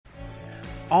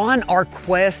On our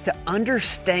quest to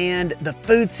understand the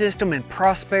food system and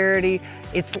prosperity,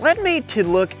 it's led me to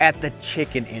look at the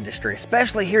chicken industry,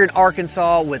 especially here in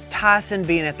Arkansas, with Tyson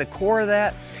being at the core of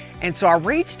that. And so I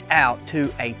reached out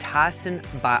to a Tyson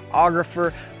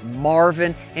biographer,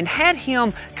 Marvin, and had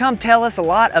him come tell us a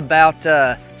lot about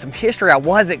some history I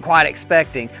wasn't quite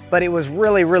expecting, but it was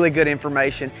really, really good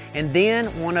information. And then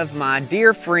one of my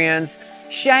dear friends,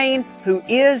 Shane, who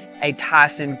is a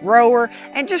Tyson grower,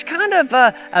 and just kind of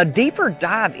a deeper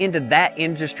dive into that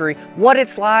industry, what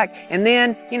it's like, and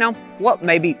then, what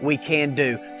maybe we can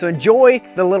do. So enjoy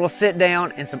the little sit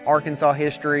down and some Arkansas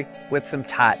history with some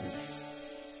Titans.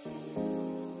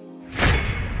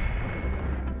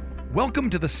 Welcome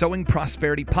to the Sowing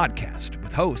Prosperity Podcast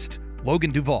with host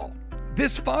Logan Duvall.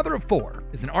 This father of four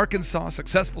is an Arkansas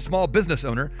successful small business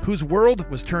owner whose world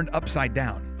was turned upside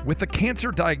down with the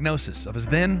cancer diagnosis of his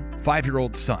then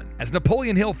 5-year-old son. As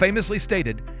Napoleon Hill famously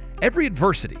stated, every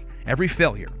adversity, every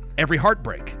failure, every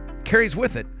heartbreak carries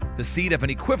with it the seed of an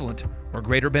equivalent or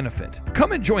greater benefit.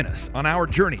 Come and join us on our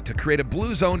journey to create a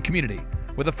blue zone community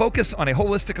with a focus on a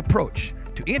holistic approach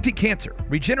to anti-cancer,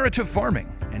 regenerative farming,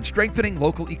 and strengthening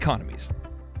local economies.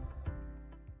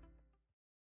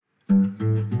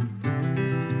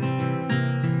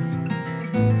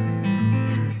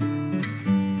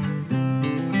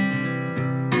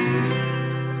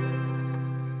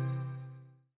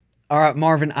 All right,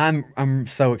 Marvin, I'm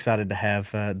so excited to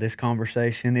have this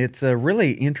conversation. It's a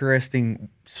really interesting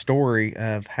story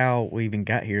of how we even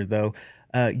got here, though.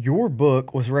 Your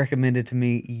book was recommended to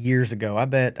me years ago. I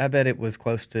bet it was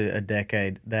close to a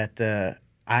decade that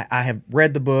I have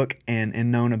read the book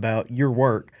and known about your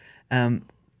work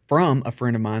from a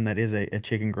friend of mine that is a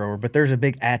chicken grower. But there's a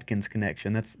big Atkins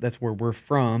connection. That's where we're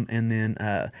from, and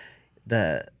then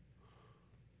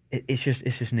it's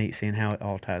just neat seeing how it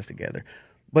all ties together.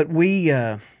 But we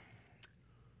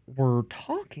were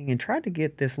talking and tried to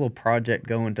get this little project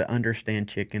going to understand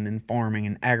chicken and farming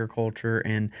and agriculture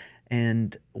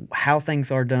and how things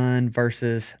are done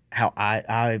versus how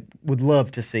I would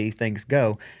love to see things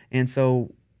go. And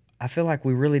so I feel like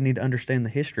we really need to understand the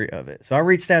history of it. So I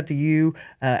reached out to you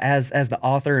as the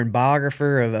author and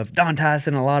biographer of Don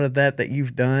Tyson, a lot of that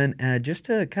you've done, just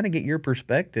to kind of get your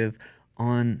perspective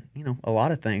on a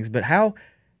lot of things. But how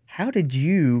did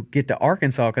you get to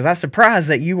Arkansas? Because I'm surprised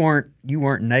that you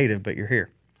weren't native, but you're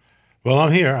here. Well,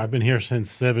 I'm here. I've been here since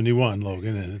 '71,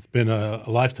 Logan, and it's been a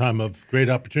lifetime of great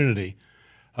opportunity.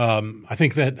 I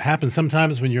think that happens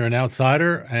sometimes when you're an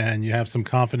outsider and you have some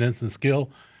confidence and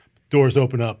skill, doors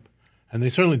open up, and they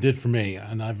certainly did for me,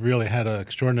 and I've really had an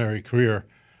extraordinary career.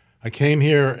 I came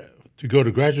here to go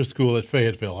to graduate school at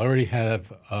Fayetteville. I already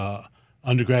have an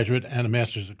undergraduate and a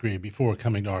master's degree before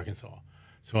coming to Arkansas.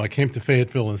 So I came to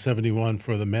Fayetteville in '71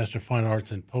 for the Master of Fine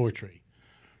Arts in Poetry,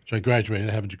 which I graduated.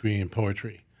 I have a degree in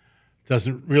poetry.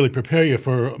 Doesn't really prepare you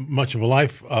for much of a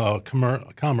life,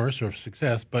 commerce or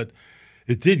success, but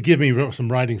it did give me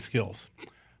some writing skills.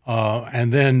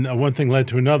 And then one thing led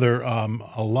to another.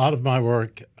 A lot of my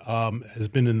work has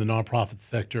been in the nonprofit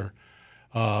sector.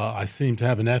 I seem to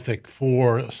have an ethic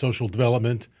for social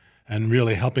development and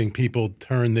really helping people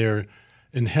turn their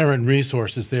inherent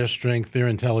resources, their strength, their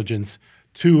intelligence,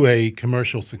 to a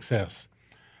commercial success.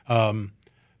 The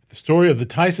story of the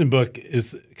Tyson book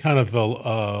is kind of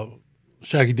a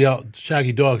Shaggy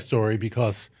Dog story,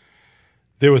 because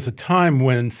there was a time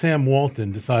when Sam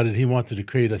Walton decided he wanted to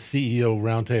create a CEO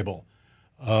roundtable,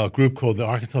 a group called the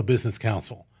Arkansas Business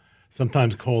Council,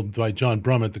 sometimes called by John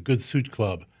Brummett the Good Suit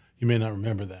Club. You may not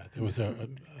remember that. It was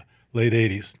late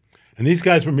 80s. And these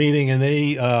guys were meeting, and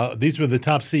these were the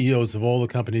top CEOs of all the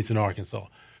companies in Arkansas.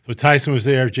 So Tyson was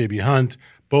there, J.B. Hunt,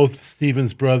 both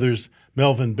Stevens brothers,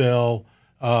 Melvin Bell,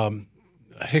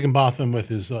 Higginbotham with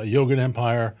his yogurt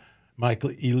empire,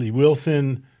 Michael Ely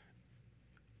Wilson,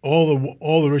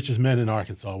 all the richest men in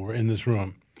Arkansas were in this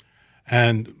room,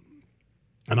 and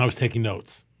I was taking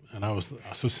notes,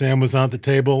 so Sam was on the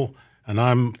table, and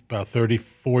I'm about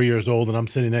 34 years old, and I'm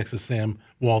sitting next to Sam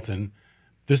Walton.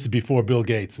 This is before Bill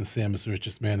Gates, and Sam is the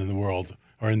richest man in the world,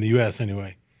 or in the U.S.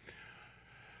 anyway.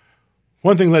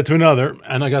 One thing led to another,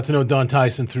 and I got to know Don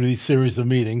Tyson through these series of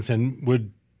meetings and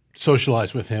would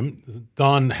socialize with him.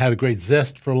 Don had a great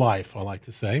zest for life, I like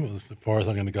to say. Well, as far as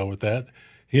I'm going to go with that.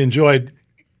 He enjoyed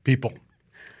people,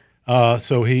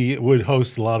 so he would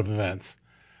host a lot of events.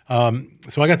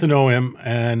 So I got to know him,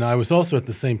 and I was also at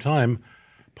the same time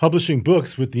publishing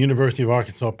books with the University of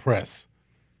Arkansas Press.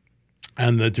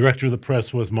 And the director of the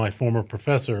press was my former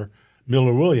professor,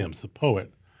 Miller Williams, the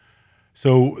poet.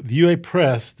 So the UA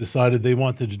Press decided they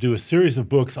wanted to do a series of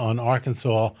books on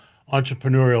Arkansas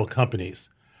entrepreneurial companies.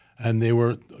 and they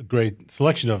were a great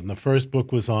selection of them. The first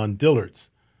book was on Dillard's.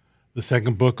 The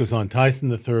second book was on Tyson.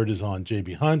 The third is on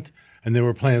J.B. Hunt. And there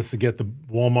were plans to get the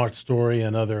Walmart story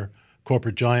and other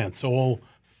corporate giants, all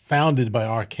founded by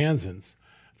Arkansans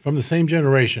from the same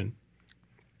generation.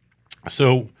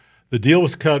 So the deal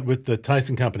was cut with the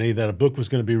Tyson Company that a book was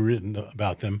going to be written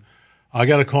about them. I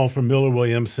got a call from Miller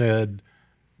Williams, said,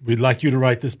 we'd like you to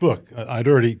write this book. I'd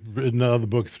already written another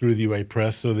book through the UA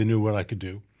Press, so they knew what I could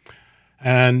do.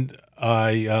 And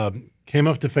I came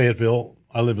up to Fayetteville.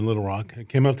 I live in Little Rock. I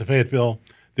came up to Fayetteville.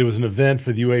 There was an event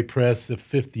for the UA Press, the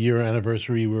 5th year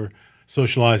anniversary. We were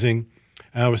socializing.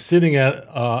 And I was sitting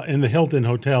in the Hilton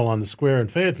Hotel on the square in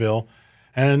Fayetteville,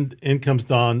 and in comes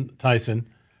Don Tyson,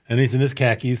 and he's in his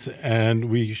khakis, and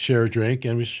we share a drink,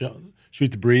 and we shoot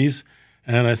the breeze.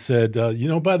 And I said,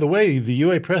 by the way, the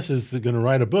UA Press is going to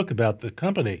write a book about the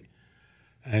company.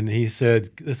 And he said,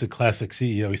 this is a classic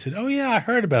CEO. He said, oh, yeah, I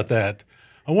heard about that.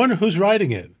 I wonder who's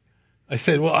writing it. I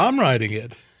said, well, I'm writing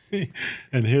it.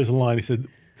 And here's a line. He said,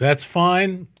 that's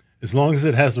fine as long as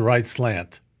it has the right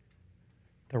slant.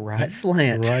 The right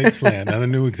slant. The right slant. And I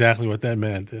knew exactly what that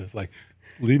meant. It's like,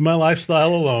 leave my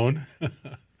lifestyle alone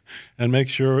and make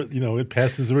sure, it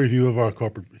passes the review of our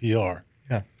corporate PR,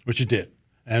 which it did.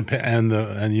 And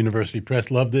the University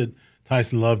Press loved it.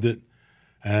 Tyson loved it.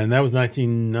 And that was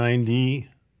 1990.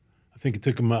 I think it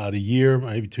took him about a year,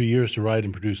 maybe 2 years to write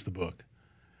and produce the book.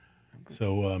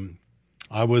 So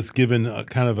I was given a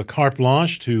kind of a carte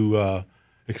blanche to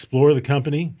explore the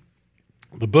company.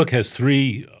 The book has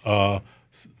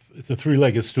it's a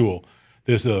three-legged stool.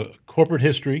 There's a corporate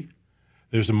history,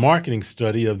 there's a marketing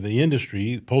study of the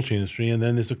industry, poultry industry, and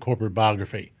then there's a corporate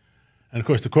biography. And of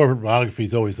course, the corporate biography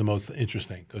is always the most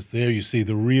interesting because there you see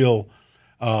the real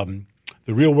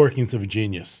workings of a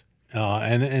genius.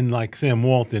 And like Sam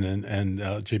Walton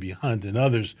and J.B. Hunt and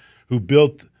others who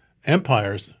built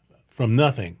empires from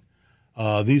nothing.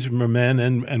 These are men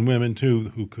and women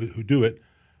too who do it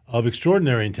of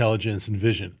extraordinary intelligence and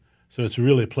vision. So it's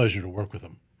really a pleasure to work with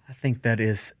them. I think that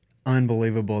is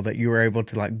unbelievable that you were able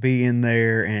to be in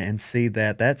there and see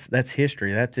that. That's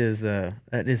history. That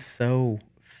is so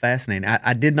fascinating.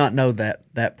 I did not know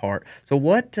that part. So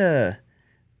what?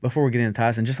 Before we get into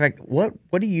Tyson, just what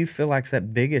do you feel like is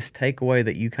that biggest takeaway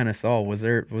that you kind of saw? Was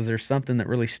there something that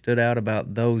really stood out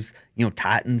about those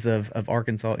titans of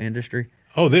Arkansas industry?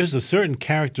 Oh, there's a certain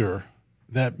character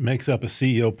that makes up a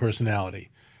CEO personality,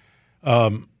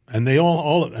 and they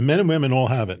all men and women all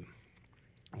have it.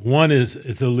 One is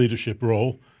it's a leadership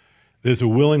role. There's a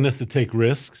willingness to take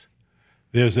risks.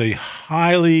 There's a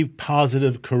highly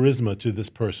positive charisma to this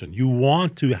person. You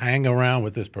want to hang around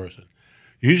with this person.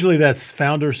 Usually that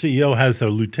founder CEO has a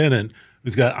lieutenant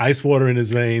who's got ice water in his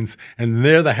veins, and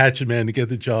they're the hatchet man to get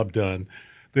the job done.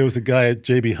 There was a guy at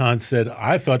J.B. Hunt said,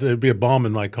 I thought there'd be a bomb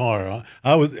in my car.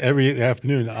 I was every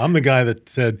afternoon. I'm the guy that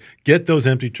said, get those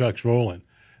empty trucks rolling.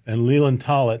 And Leland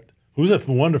Tollett, who's a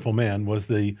wonderful man, was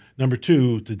the number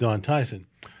 2 to Don Tyson.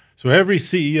 So every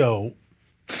CEO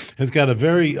has got a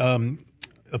very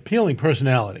appealing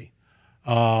personality,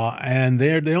 and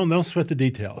they don't sweat the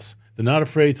details. They're not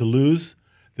afraid to lose.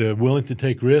 They're willing to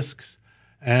take risks,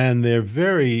 and they're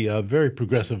very, very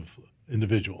progressive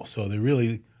individuals. So they're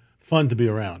really fun to be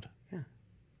around. Yeah,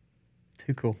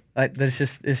 too cool. It's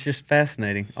just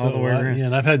fascinating all the way around.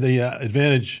 And I've had the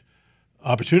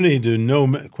opportunity to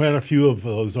know quite a few of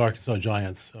those Arkansas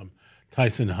giants: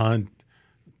 Tyson, Hunt,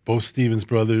 both Stevens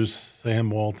brothers, Sam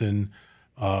Walton,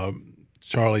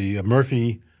 Charlie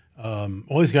Murphy.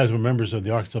 All these guys were members of the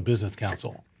Arkansas Business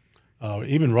Council.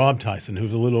 Even Rob Tyson,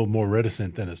 who's a little more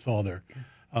reticent than his father.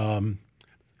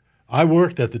 I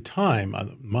worked at the time, I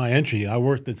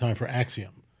worked at the time for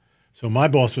Axiom. So my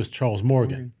boss was Charles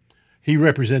Morgan. He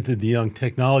represented the young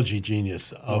technology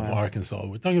genius of Arkansas.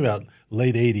 We're talking about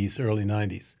late 80s, early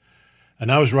 90s.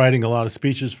 And I was writing a lot of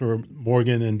speeches for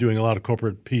Morgan and doing a lot of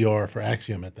corporate PR for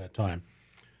Axiom at that time.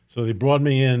 So they brought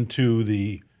me into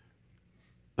the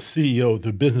CEO,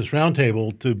 the Business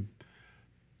Roundtable, to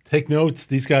take notes.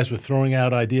 These guys were throwing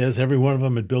out ideas. Every one of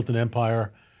them had built an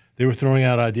empire. They were throwing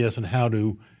out ideas on how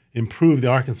to improve the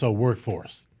Arkansas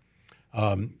workforce.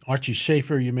 Archie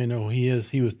Schaefer, you may know who he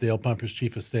is. He was Dale Pumper's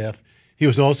chief of staff. He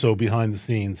was also behind the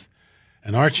scenes.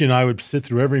 And Archie and I would sit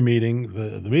through every meeting.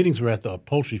 The meetings were at the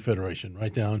Poultry Federation,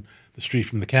 right down the street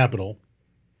from the Capitol.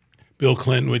 Bill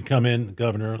Clinton would come in, the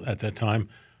governor at that time,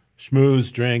 schmooze,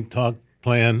 drink, talk,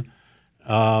 plan.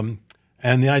 And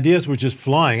the ideas were just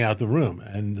flying out the room.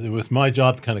 And it was my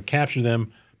job to kind of capture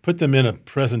them, put them in a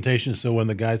presentation so when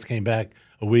the guys came back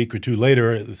a week or two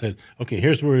later, they said, okay,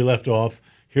 here's where we left off.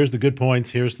 Here's the good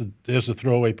points. Here's the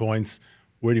throwaway points.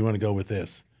 Where do you want to go with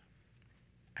this?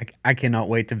 I cannot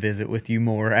wait to visit with you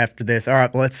more after this. All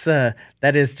right, let's. That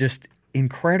is just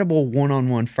incredible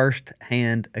one-on-one,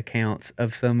 first-hand accounts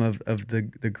of some of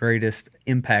the greatest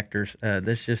impactors.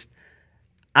 That's just.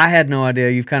 I had no idea.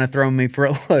 You've kind of thrown me for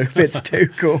a loop. It's too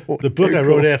cool. The book I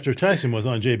wrote after Tyson was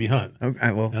on J.B. Hunt.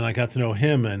 Okay, well, and I got to know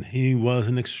him, and he was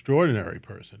an extraordinary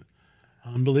person,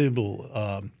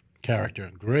 unbelievable character,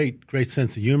 great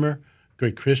sense of humor,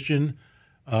 great Christian,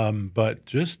 but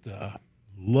just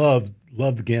loved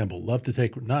to gamble, loved to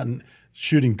take not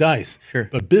shooting dice, sure,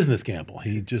 but business gamble.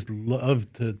 He just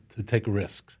loved to take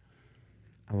risks.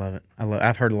 I love it.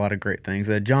 I've heard a lot of great things.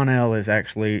 John L. is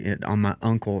actually on my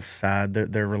uncle's side.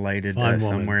 They're related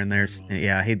somewhere in there.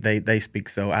 Yeah, they speak.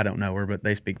 So I don't know her, but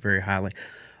they speak very highly.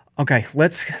 Okay,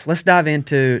 let's dive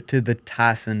into the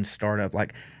Tyson startup.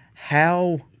 Like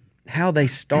how they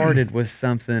started was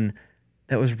something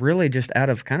that was really just out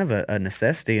of kind of a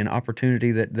necessity, an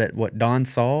opportunity that what Don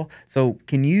saw. So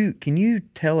can you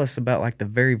tell us about like the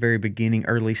very, very beginning,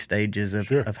 early stages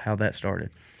of how that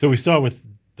started? So we start with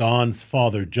Don's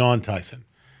father, John Tyson,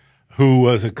 who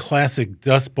was a classic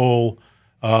Dust Bowl,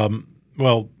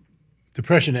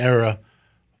 Depression era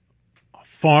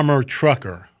farmer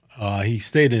trucker. He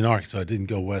stayed in Arkansas, didn't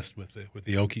go west with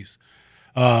the Okies,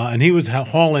 and he was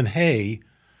hauling hay.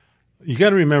 You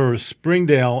got to remember,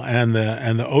 Springdale and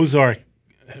the Ozark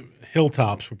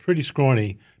hilltops were pretty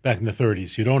scrawny back in the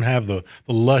 30s. You don't have the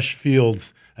lush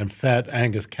fields and fat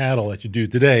Angus cattle that you do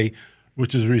today,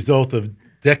 which is a result of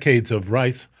decades of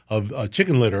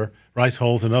chicken litter, rice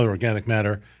hulls, and other organic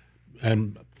matter,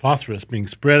 and phosphorus being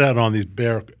spread out on these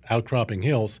bare outcropping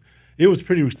hills. It was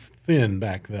pretty thin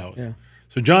back then. Yeah.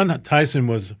 So John Tyson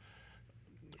was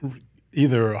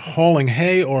either hauling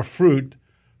hay or fruit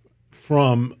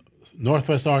from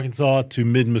northwest Arkansas to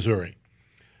mid-Missouri,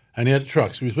 and he had a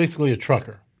truck. So he was basically a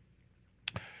trucker.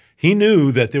 He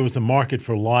knew that there was a market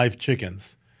for live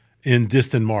chickens in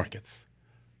distant markets.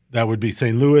 That would be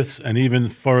St. Louis and even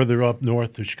further up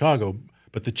north to Chicago.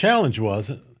 But the challenge was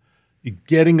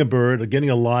getting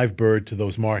a live bird to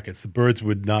those markets. The birds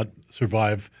would not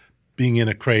survive being in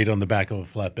a crate on the back of a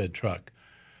flatbed truck.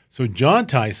 So John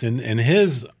Tyson, in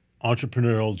his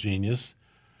entrepreneurial genius,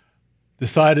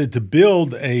 decided to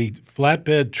build a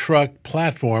flatbed truck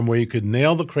platform where you could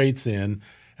nail the crates in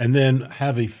and then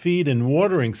have a feed and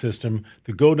watering system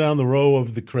to go down the row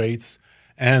of the crates,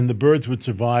 and the birds would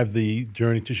survive the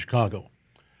journey to Chicago.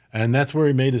 And that's where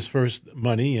he made his first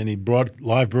money, and he brought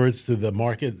live birds to the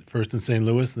market, first in St.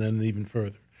 Louis and then even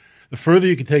further. The further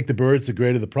you could take the birds, the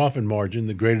greater the profit margin,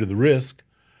 the greater the risk.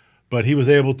 But he was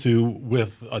able to,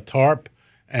 with a tarp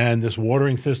and this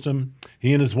watering system,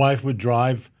 he and his wife would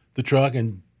drive the truck,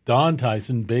 and Don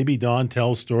Tyson, baby Don,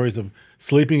 tells stories of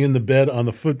sleeping in the bed on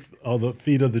the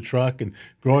feet of the truck and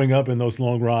growing up in those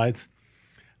long rides.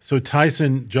 So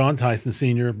John Tyson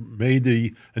Sr. made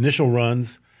the initial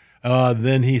runs.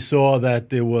 Then he saw that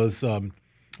there was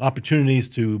opportunities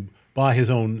to buy his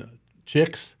own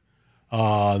chicks.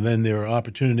 Then there are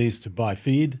opportunities to buy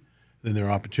feed. Then there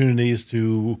are opportunities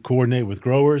to coordinate with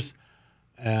growers.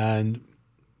 And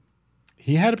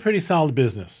he had a pretty solid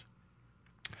business.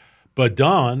 But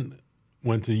Don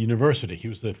went to university. He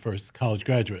was the first college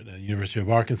graduate at the University of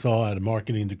Arkansas, had a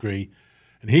marketing degree.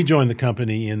 And he joined the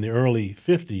company in the early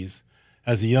 50s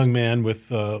as a young man with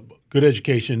good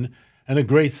education and a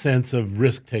great sense of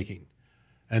risk-taking.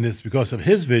 And it's because of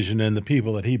his vision and the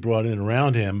people that he brought in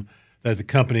around him that the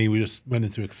company just went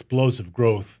into explosive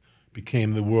growth,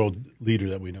 became the world leader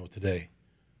that we know today.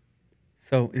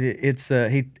 So it's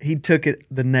he took it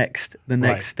the next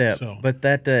step, so, but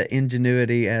that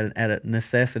ingenuity at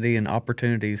necessity and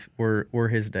opportunities were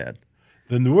his dad.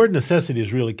 Then the word necessity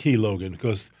is really key, Logan,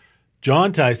 because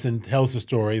John Tyson tells the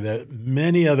story that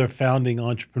many other founding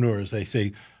entrepreneurs, they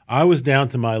say, I was down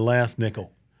to my last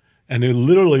nickel. And it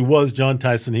literally was John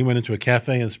Tyson. He went into a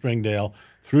cafe in Springdale,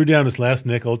 threw down his last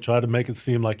nickel, tried to make it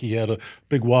seem like he had a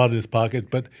big wallet in his pocket,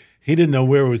 but he didn't know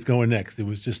where he was going next. It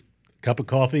was just a cup of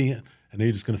coffee, and he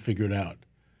was just going to figure it out.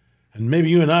 And maybe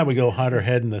you and I would go hide our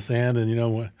head in the sand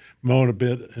and, moan a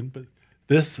bit. But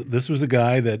this was a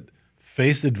guy that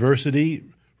faced adversity,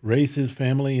 raised his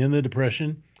family in the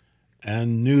Depression,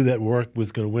 and knew that work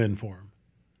was going to win for him.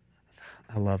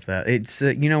 I love that. It's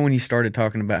when you started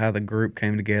talking about how the group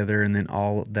came together and then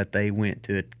all that they went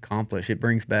to accomplish, it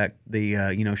brings back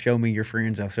the show me your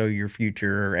friends, I'll show you your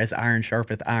future, or as iron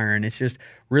sharpeth iron. It's just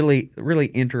really, really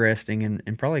interesting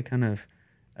and probably kind of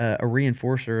a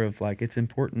reinforcer of like it's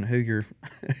important who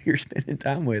you're spending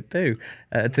time with too,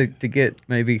 to get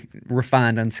maybe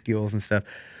refined on skills and stuff.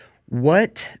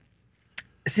 What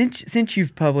since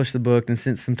you've published the book and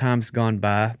since some time's gone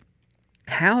by,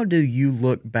 How do you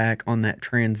look back on that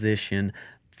transition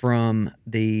from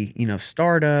the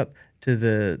startup to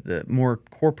the more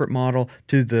corporate model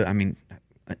to the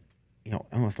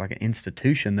almost like an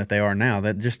institution that they are now,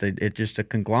 that it's just a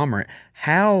conglomerate?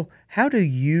 How do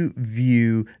you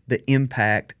view the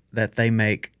impact that they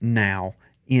make now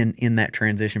in that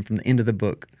transition from the end of the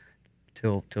book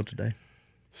till today?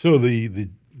 So the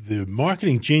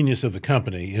marketing genius of the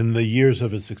company in the years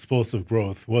of its explosive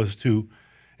growth was to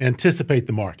anticipate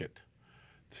the market,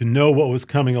 to know what was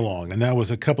coming along, and that was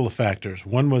a couple of factors.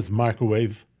 One was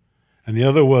microwave, and the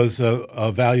other was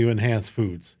value-enhanced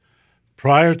foods.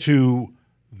 Prior to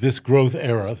this growth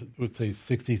era, let's say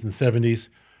 60s and 70s,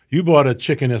 you bought a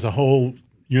chicken as a whole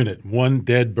unit, one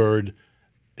dead bird.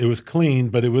 It was clean,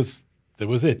 but that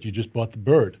was it. You just bought the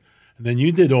bird. And then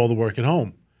you did all the work at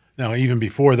home. Now, even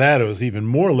before that, it was even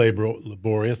more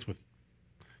laborious with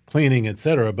cleaning, et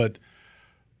cetera. But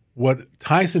what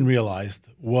Tyson realized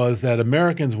was that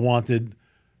Americans wanted,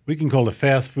 we can call it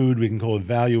fast food, we can call it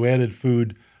value-added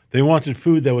food. They wanted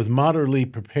food that was moderately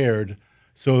prepared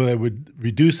so that it would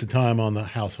reduce the time on the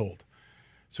household.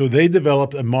 So they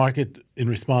developed a market in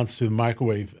response to the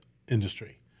microwave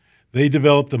industry. They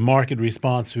developed a market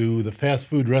response to the fast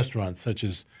food restaurants such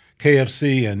as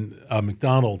KFC and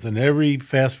McDonald's, and every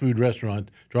fast food restaurant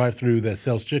drive-through that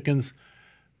sells chickens.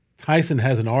 Tyson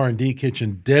has an R&D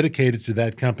kitchen dedicated to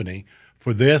that company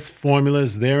for their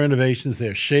formulas, their innovations,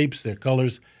 their shapes, their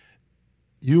colors.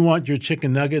 You want your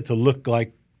chicken nugget to look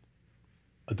like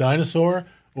a dinosaur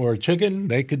or a chicken?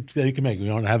 They can make it.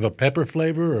 You want to have a pepper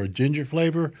flavor or a ginger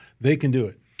flavor? They can do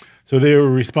it. So they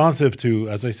were responsive to,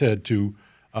 as I said, to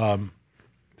the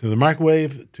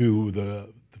microwave, to the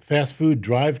fast food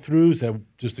drive-throughs that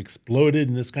just exploded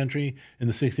in this country in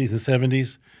the 60s and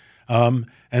 70s,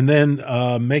 and then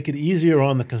make it easier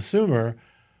on the consumer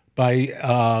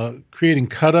by creating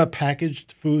cut-up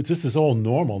packaged foods. This is all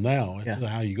normal now. It's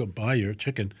how you go buy your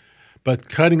chicken. But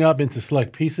cutting up into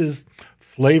select pieces,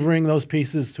 flavoring those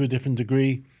pieces to a different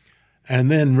degree, and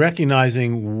then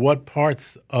recognizing what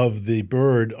parts of the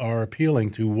bird are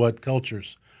appealing to what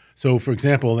cultures. So, for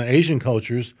example, in the Asian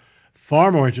cultures,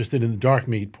 far more interested in the dark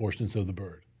meat portions of the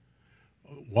bird.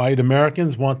 White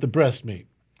Americans want the breast meat.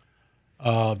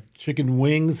 Chicken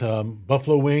wings,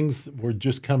 buffalo wings were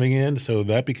just coming in, so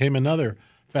that became another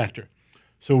factor.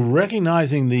 So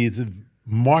recognizing these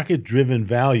market-driven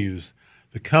values,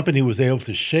 the company was able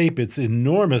to shape its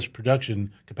enormous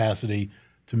production capacity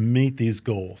to meet these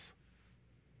goals.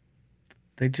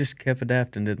 They just kept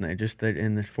adapting, didn't they? Just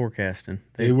in the forecasting.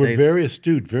 They were very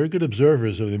astute, very good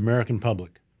observers of the American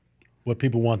public, what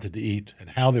people wanted to eat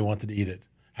and how they wanted to eat it,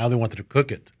 how they wanted to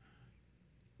cook it.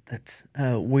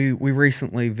 We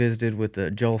recently visited with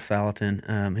Joel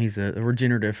Salatin. He's a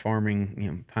regenerative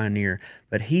farming pioneer,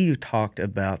 but he talked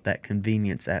about that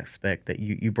convenience aspect that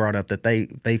you brought up that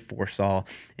they foresaw,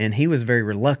 and he was very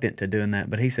reluctant to doing that.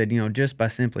 But he said, just by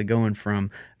simply going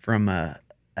from a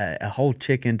whole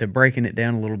chicken to breaking it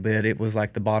down a little bit, it was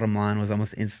like the bottom line was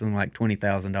almost instantly like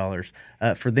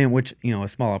 $20,000 for them, which a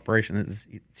small operation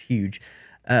it's huge.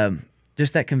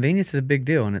 Just that convenience is a big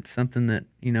deal, and it's something that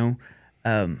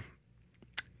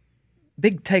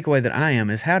big takeaway that I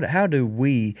am is how do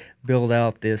we build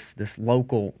out this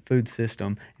local food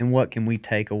system, and what can we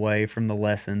take away from the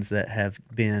lessons that have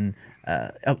been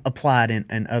applied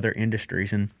in other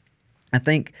industries? And I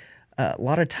think a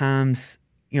lot of times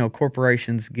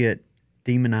corporations get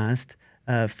demonized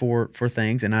for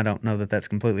things, and I don't know that that's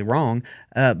completely wrong,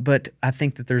 but I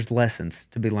think that there's lessons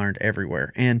to be learned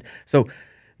everywhere. And so,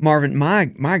 Marvin, my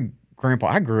grandpa,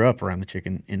 I grew up around the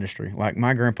chicken industry. Like,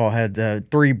 my grandpa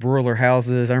had 3 broiler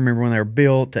houses. I remember when they were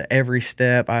built to every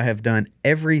step. I have done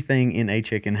everything in a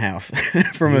chicken house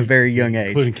from a very young age.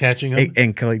 Including catching them?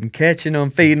 Including catching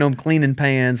them, feeding them, cleaning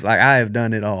pans. Like, I have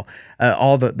done it all.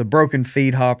 All the broken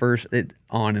feed hoppers,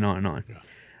 on and on and on. Yeah.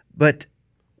 But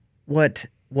what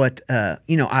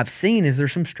I've seen is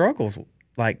there's some struggles,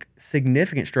 like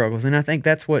significant struggles, and I think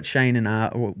that's what Shane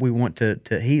and we want to.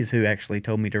 He's who actually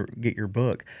told me to get your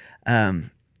book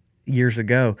years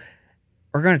ago.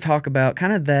 We're going to talk about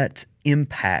kind of that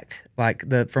impact, like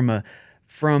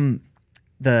from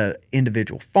the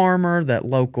individual farmer, that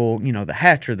local, the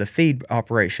hatcher, the feed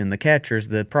operation, the catchers,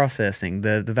 the processing,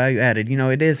 the value added.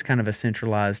 It is kind of a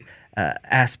centralized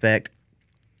aspect.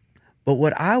 But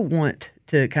what I want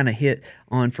to kind of hit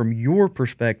on from your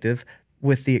perspective,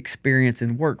 with the experience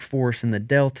in workforce and the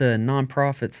Delta and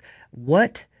nonprofits,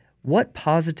 what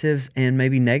positives and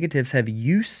maybe negatives have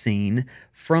you seen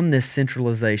from this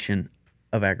centralization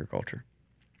of agriculture?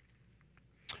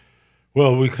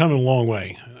 Well, we've come a long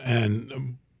way,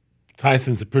 and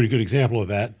Tyson's a pretty good example of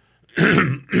that.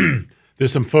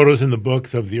 There's some photos in the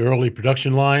books of the early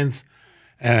production lines,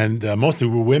 and mostly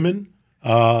were women,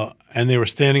 and they were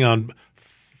standing on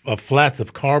flats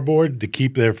of cardboard to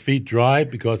keep their feet dry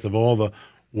because of all the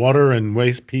water and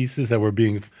waste pieces that were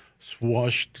being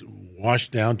washed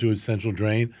down to a central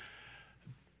drain.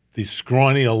 A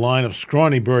line of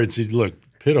scrawny birds, it looked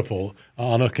pitiful,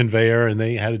 on a conveyor, and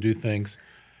they had to do things.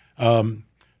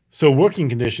 So working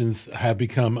conditions have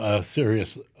become a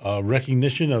serious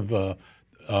recognition of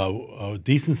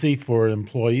decency for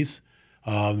employees.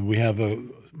 We have a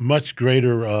much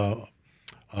greater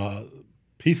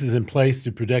pieces in place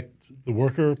to protect the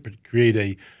worker,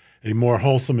 create a more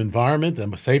wholesome environment,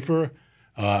 a safer,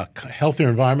 healthier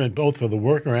environment both for the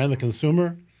worker and the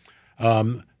consumer.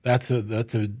 That's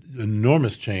an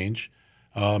enormous change.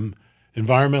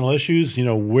 Environmental issues,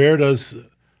 where does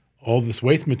all this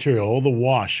waste material, all the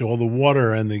wash, all the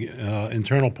water, and the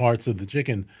internal parts of the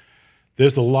chicken,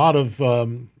 there's a lot of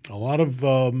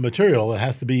material that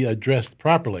has to be addressed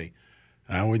properly.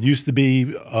 It used to be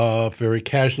very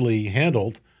casually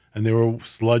handled, and there were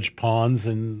sludge ponds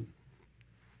and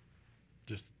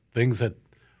just things that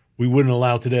we wouldn't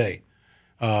allow today.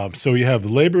 So you have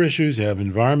labor issues, you have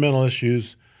environmental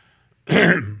issues,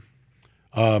 and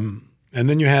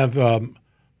then you have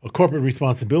corporate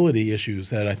responsibility issues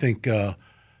that I think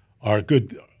are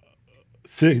good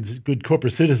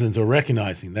corporate citizens are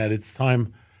recognizing that it's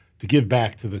time to give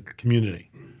back to the community.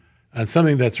 And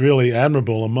something that's really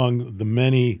admirable among the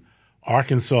many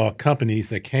Arkansas companies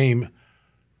that came,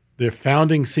 their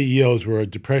founding CEOs were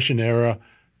Depression-era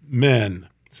men.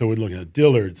 So we're looking at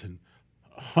Dillard's and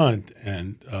Hunt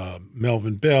and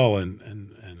Melvin Bell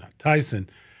and Tyson.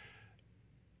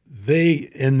 They,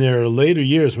 in their later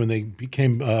years, when they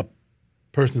became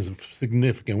persons of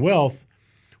significant wealth,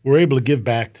 were able to give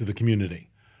back to the community.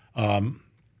 And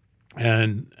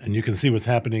you can see what's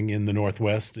happening in the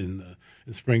Northwest, in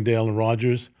Springdale and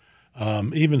Rogers.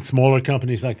 Even smaller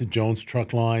companies like the Jones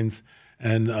Truck Lines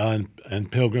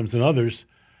and Pilgrims and others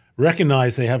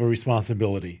recognize they have a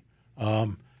responsibility.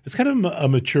 It's kind of a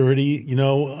maturity,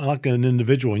 like an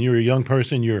individual. When you're a young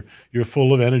person, you're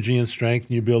full of energy and strength,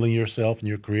 and you're building yourself and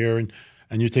your career,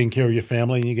 and you're taking care of your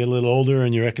family. And you get a little older,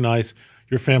 and you recognize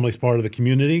your family's part of the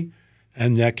community,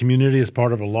 and that community is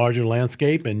part of a larger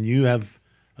landscape, and you have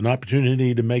an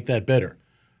opportunity to make that better,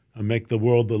 and make the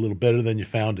world a little better than you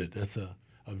found it. That's a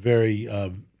very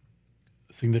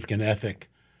significant ethic.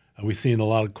 We see in a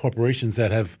lot of corporations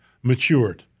that have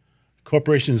matured.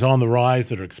 Corporations on the rise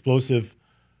that are explosive,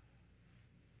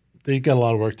 they got a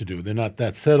lot of work to do. They're not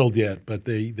that settled yet, but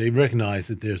they recognize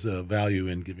that there's a value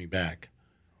in giving back.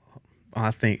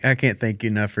 I can't thank you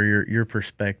enough for your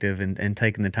perspective and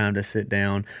taking the time to sit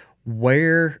down.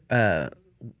 Where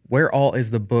all is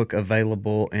the book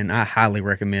available? And I highly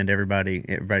recommend everybody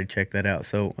check that out.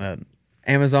 So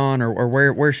Amazon or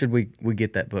where should we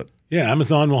get that book? Yeah,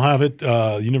 Amazon will have it.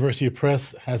 University of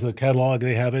Press has a catalog.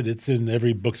 They have it. It's in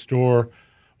every bookstore,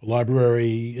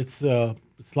 library. It's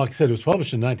like I said, it was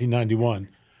published in 1991,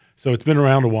 so it's been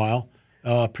around a while.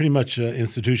 Pretty much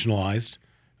institutionalized.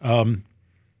 If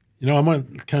we have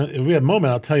a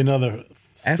moment, I'll tell you another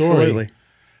story. Absolutely.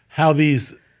 How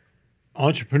these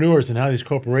entrepreneurs and how these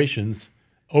corporations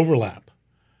overlap.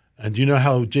 And do you know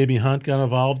how J.B. Hunt got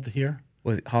involved here?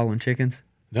 Was it hauling chickens?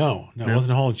 No, it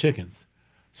wasn't hauling chickens.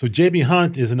 So J.B.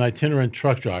 Hunt is an itinerant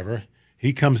truck driver.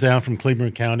 He comes down from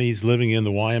Cleveland County. He's living in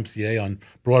the YMCA on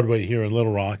Broadway here in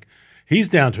Little Rock. He's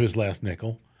down to his last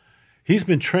nickel. He's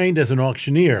been trained as an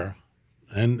auctioneer,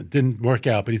 and it didn't work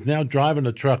out, but he's now driving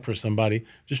a truck for somebody,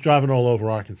 just driving all over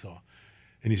Arkansas.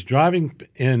 And he's driving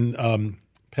in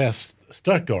past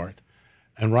Stuttgart,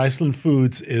 and Riceland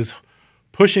Foods is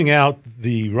pushing out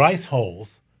the rice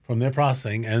hulls from their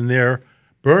processing, and they're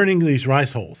burning these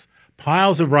rice hulls,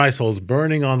 piles of rice hulls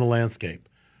burning on the landscape.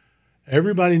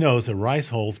 Everybody knows that rice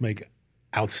hulls make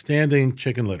outstanding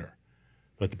chicken litter.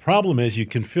 But the problem is you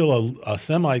can fill a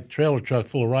semi-trailer truck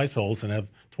full of rice hulls and have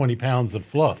 20 pounds of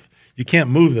fluff. You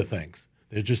can't move the things.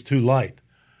 They're just too light.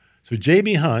 So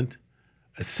J.B. Hunt,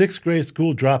 a sixth grade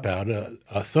school dropout,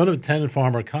 a son of a tenant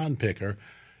farmer, cotton picker,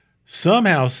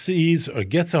 somehow sees or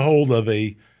gets a hold of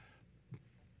a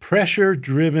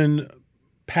pressure-driven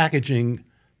packaging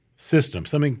system,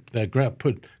 something that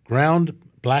put ground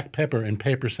black pepper in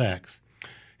paper sacks.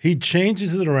 He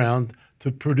changes it around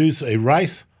to produce a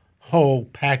rice hull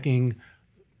packing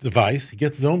device. He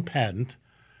gets his own patent,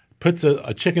 puts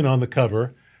a chicken on the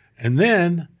cover, and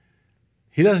then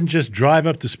he doesn't just drive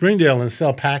up to Springdale and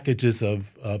sell packages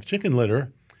of chicken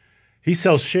litter. He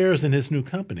sells shares in his new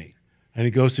company. And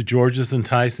he goes to George's and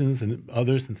Tyson's and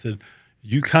others and said,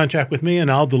 you contract with me and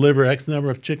I'll deliver X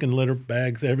number of chicken litter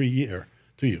bags every year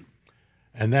to you.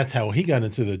 And that's how he got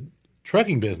into the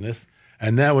trucking business.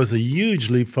 And that was a huge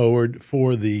leap forward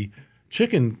for the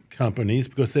chicken companies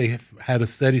because they had a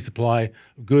steady supply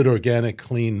of good, organic,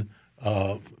 clean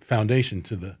foundation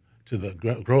to the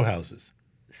grow houses.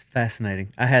 It's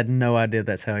fascinating. I had no idea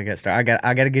that's how he got started.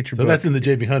 I got to get your book. So that's in the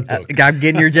J.B. Hunt book. I'm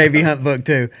getting your J.B. Hunt book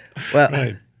too. Well,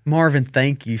 Right. Marvin,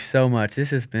 thank you so much. This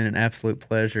has been an absolute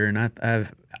pleasure, and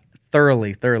I've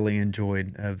thoroughly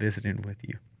enjoyed visiting with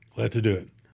you. Glad to do it.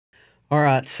 All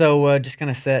right, so just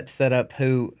kind of set up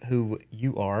who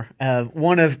you are.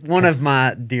 One of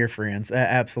my dear friends,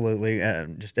 absolutely.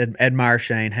 Just admire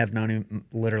Shane. Have known him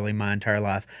literally my entire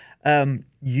life. The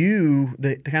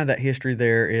kind of that history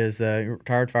there is you're a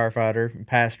retired firefighter,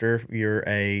 pastor. You're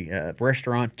a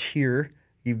restaurateur.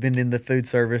 You've been in the food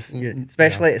service,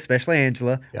 especially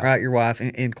Angela, right? Your wife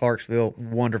in Clarksville,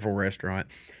 wonderful restaurant.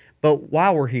 But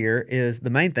while we're here, is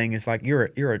the main thing is like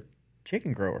you're a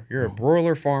chicken grower. You're a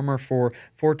broiler farmer for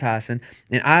Tyson,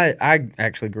 and I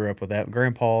actually grew up with that.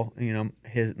 Grandpa,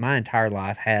 my entire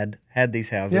life had these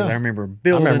houses. Yeah. I remember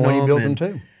building them. when you built them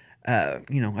too. I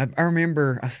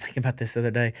remember I was thinking about this the other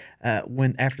day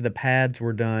when after the pads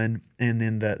were done and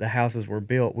then the houses were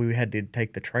built, we had to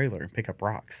take the trailer and pick up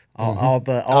rocks, all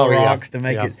the rocks to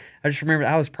make it. I just remember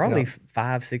I was probably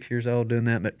 5-6 years old doing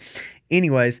that. But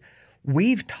anyways,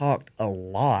 we've talked a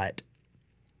lot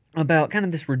about kind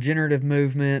of this regenerative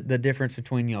movement, the difference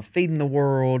between feeding the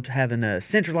world, having a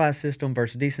centralized system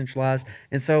versus decentralized,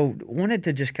 and so wanted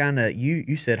to just kind of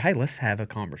you said, hey, let's have a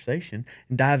conversation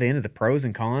and dive into the pros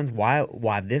and cons,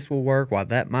 why this will work, why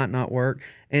that might not work,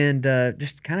 and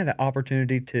just kind of an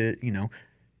opportunity to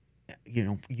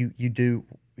you do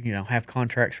have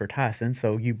contracts for Tyson,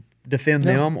 so you defend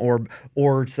them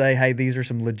or say, hey, these are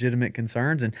some legitimate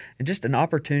concerns, and just an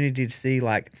opportunity to see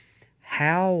like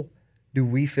how do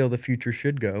we feel the future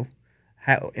should go,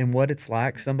 how and what it's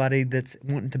like, somebody that's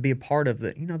wanting to be a part of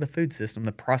the the food system,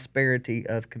 the prosperity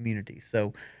of communities.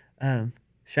 So,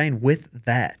 Shane, with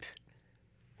that,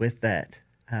 what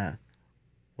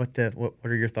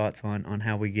are your thoughts on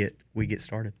how we get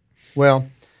started? Well,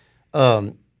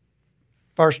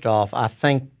 first off, I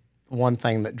think one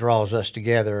thing that draws us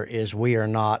together is we are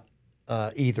not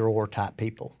either or type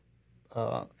people,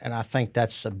 and I think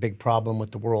that's a big problem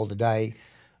with the world today.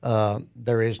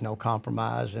 There is no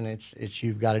compromise, and it's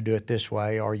you've got to do it this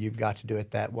way or you've got to do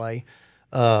it that way.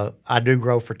 I do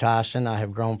grow for Tyson. I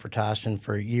have grown for Tyson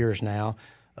for years now.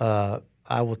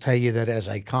 I will tell you that as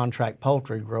a contract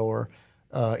poultry grower,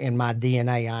 in my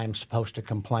DNA, I am supposed to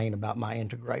complain about my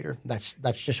integrator. That's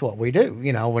just what we do.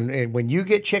 When you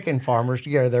get chicken farmers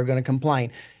together, they're going to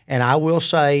complain. And I will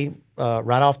say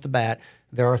right off the bat,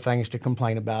 there are things to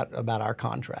complain about our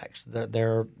contracts.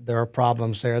 There are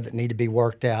problems there that need to be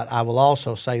worked out. I will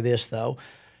also say this, though.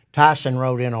 Tyson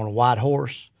rode in on a white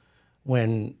horse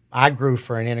when I grew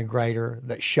for an integrator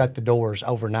that shut the doors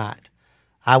overnight.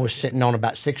 I was sitting on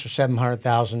about $600,000 or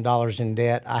 $700,000 in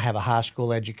debt. I have a high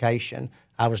school education.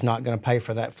 I was not going to pay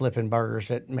for that flipping burgers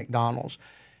at McDonald's.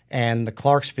 And the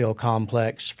Clarksville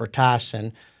complex for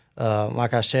Tyson,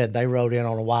 like I said, they rode in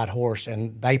on a white horse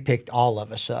and they picked all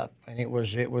of us up. And it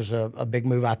was a big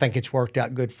move. I think it's worked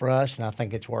out good for us, and I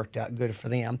think it's worked out good for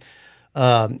them.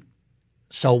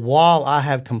 So while I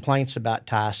have complaints about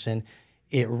Tyson,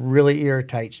 it really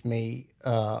irritates me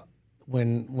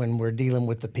when we're dealing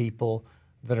with the people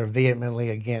that are vehemently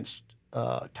against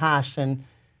Tyson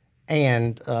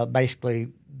and basically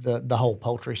the whole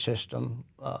poultry system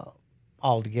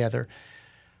altogether.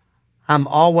 I'm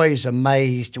always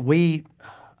amazed.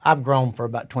 I've grown for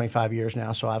about 25 years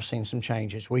now, so I've seen some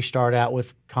changes. We start out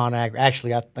with ConAgra.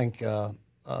 Actually, I think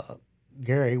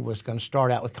Gary was going to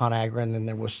start out with ConAgra, and then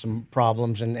there was some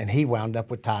problems, and he wound up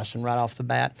with Tyson right off the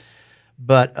bat.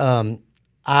 But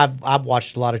I've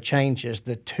watched a lot of changes.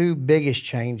 The two biggest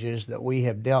changes that we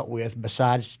have dealt with,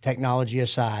 besides technology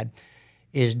aside,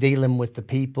 is dealing with the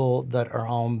people that are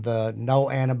on the no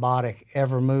antibiotic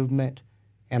ever movement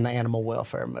and the animal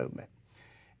welfare movement.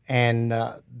 And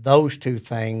those two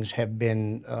things have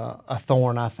been a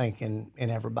thorn, I think, in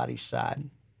everybody's side.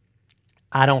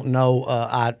 I don't know.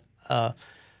 I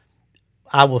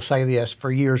will say this.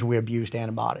 For years, we abused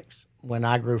antibiotics. When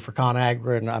I grew for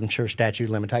ConAgra, and I'm sure statute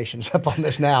of limitations up on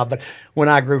this now, but when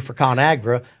I grew for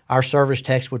ConAgra, our service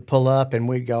techs would pull up and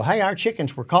we'd go, hey, our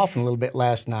chickens were coughing a little bit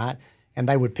last night, and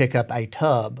they would pick up a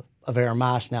tub of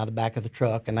Aramycin out of the back of the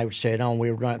truck, and they would set it on.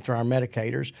 We would run it through our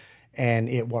medicators, and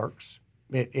it works.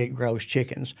 It grows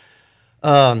chickens.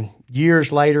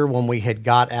 Years later, when we had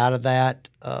got out of that,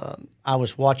 I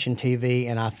was watching TV,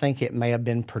 and I think it may have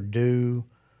been Purdue,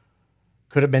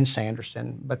 could have been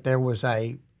Sanderson, but there was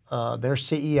their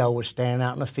CEO was standing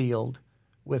out in the field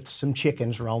with some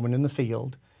chickens roaming in the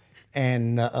field,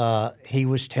 and he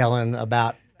was telling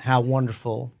about how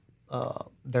wonderful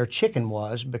their chicken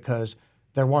was because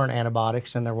there weren't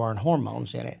antibiotics and there weren't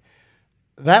hormones in it.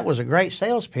 That was a great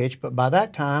sales pitch, but by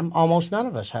that time, almost none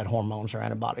of us had hormones or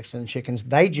antibiotics in the chickens.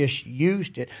 They just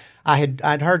used it.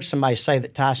 I'd heard somebody say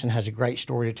that Tyson has a great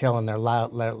story to tell, and they're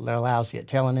lousy at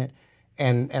telling it,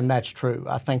 and that's true.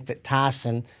 I think that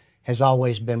Tyson has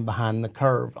always been behind the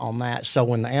curve on that. So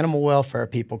when the animal welfare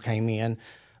people came in,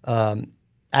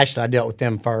 actually I dealt with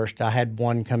them first. I had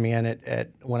one come in at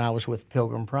when I was with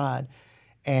Pilgrim Pride,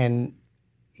 and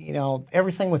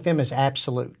everything with them is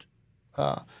absolute.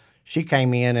 She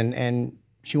came in and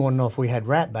she wanted to know if we had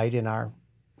rat bait in our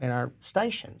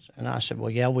stations, and I said, well,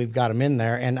 yeah, we've got them in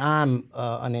there, and I'm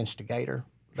an instigator.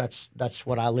 That's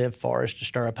what I live for, is to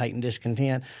stir up hate and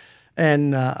discontent.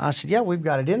 And I said, yeah, we've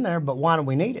got it in there, but why do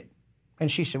we need it?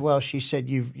 And she said, well,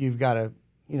 you've got to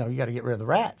get rid of the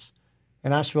rats.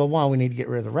 And I said, well, why do we need to get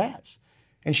rid of the rats?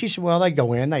 And she said, well, they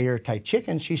go in, they irritate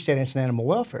chickens. She said, it's an animal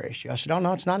welfare issue. I said, oh,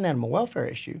 no, it's not an animal welfare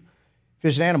issue. If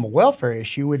it's an animal welfare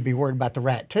issue, we'd be worried about the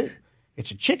rat too.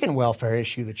 It's a chicken welfare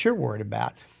issue that you're worried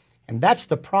about. And that's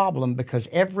the problem, because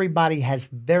everybody has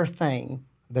their thing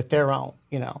that they're on.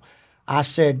 I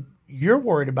said, you're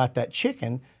worried about that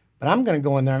chicken, but I'm going to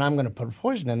go in there and I'm going to put a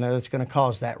poison in there that's going to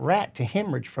cause that rat to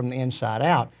hemorrhage from the inside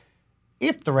out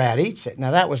if the rat eats it. Now,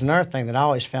 that was another thing that I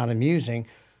always found amusing.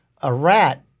 A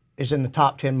rat is in the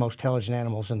top 10 most intelligent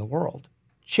animals in the world.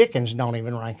 Chickens don't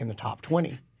even rank in the top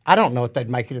 20. I don't know if they'd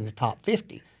make it in the top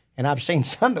 50. And I've seen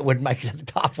some that would make it in the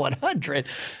top 100.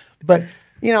 But,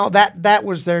 that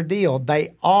was their deal.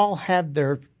 They all have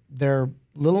their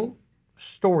little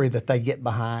story that they get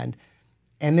behind,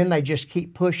 and then they just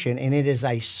keep pushing. And it is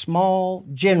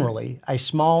generally a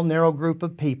small, narrow group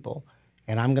of people.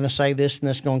 And I'm going to say this, and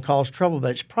this is going to cause trouble,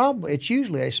 but it's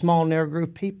usually a small, narrow group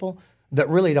of people that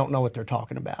really don't know what they're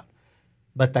talking about.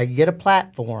 But they get a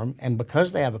platform, and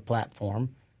because they have a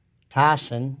platform,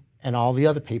 Tyson and all the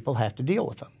other people have to deal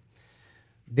with them.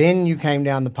 Then you came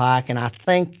down the pike, and I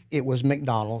think it was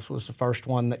McDonald's was the first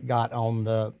one that got on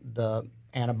the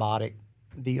antibiotic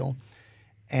deal,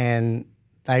 and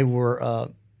they went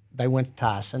to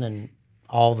Tyson and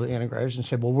all the integrators and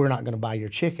said, well, we're not going to buy your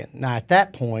chicken. Now, at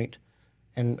that point,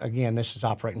 and again, this is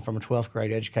operating from a 12th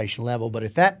grade education level, but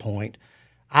at that point,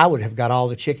 I would have got all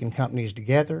the chicken companies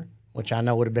together, which I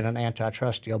know would have been an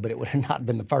antitrust deal, but it would have not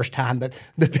been the first time that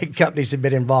the big companies had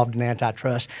been involved in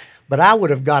antitrust. But I would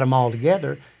have got them all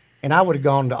together, and I would have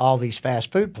gone to all these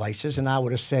fast food places, and I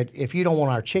would have said, if you don't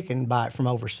want our chicken, buy it from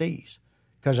overseas.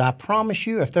 Because I promise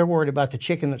you, if they're worried about the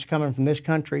chicken that's coming from this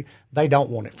country, they don't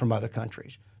want it from other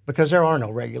countries, because there are no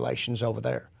regulations over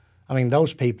there. I mean,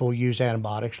 those people use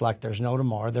antibiotics like there's no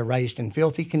tomorrow. They're raised in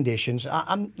filthy conditions.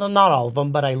 Not all of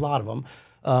them, but a lot of them.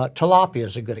 Tilapia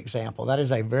is a good example. That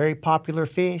is a very popular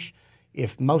fish.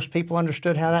 If most people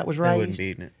understood how that was raised, they wouldn't be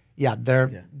eating it. Yeah,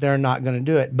 they're not going to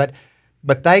do it.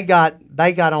 But they got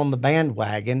on the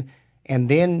bandwagon, and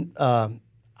then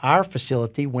our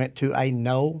facility went to a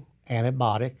no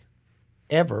antibiotic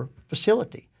ever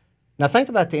facility. Now think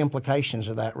about the implications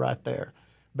of that right there,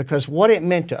 because what it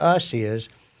meant to us is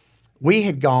we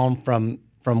had gone from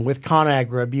with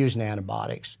ConAgra abusing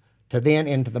antibiotics to then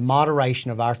into the moderation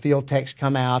of our field techs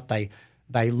come out,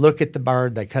 they look at the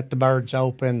bird, they cut the birds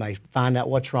open, they find out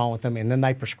what's wrong with them, and then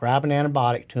they prescribe an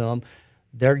antibiotic to them.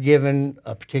 They're given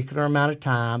a particular amount of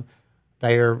time.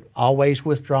 They are always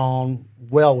withdrawn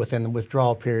well within the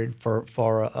withdrawal period for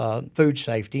food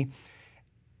safety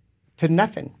to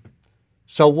nothing.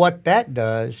 So what that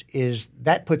does is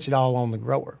that puts it all on the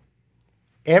grower.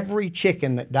 Every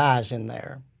chicken that dies in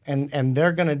there, and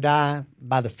they're going to die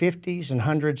by the 50s and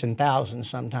hundreds and thousands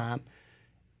sometime.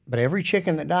 But every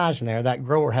chicken that dies in there, that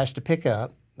grower has to pick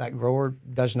up. That grower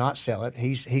does not sell it.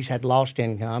 He's had lost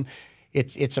income.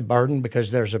 It's a burden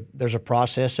because there's a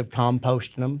process of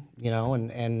composting them,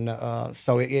 and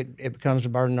so it becomes a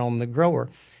burden on the grower.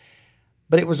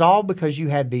 But it was all because you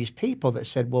had these people that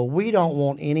said, well, we don't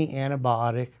want any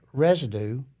antibiotic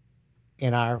residue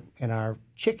in our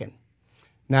chicken.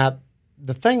 Now,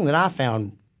 the thing that I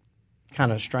found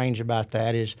kind of strange about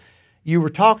that is you were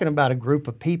talking about a group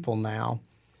of people now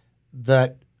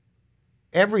that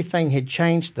everything had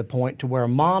changed to the point to where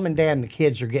mom and dad and the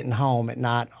kids are getting home at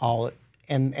night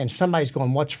and somebody's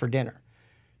going, what's for dinner?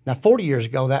 Now, 40 years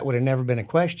ago, that would have never been a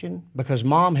question because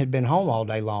mom had been home all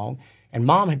day long, and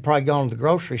mom had probably gone to the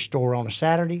grocery store on a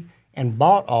Saturday and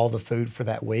bought all the food for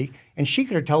that week, and she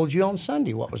could have told you on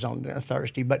Sunday what was on dinner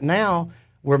Thursday. But now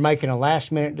we're making a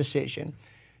last-minute decision.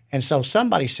 And so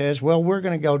somebody says, well, we're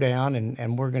going to go down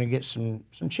and we're going to get some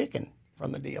chicken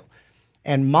from the deal.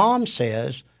 And mom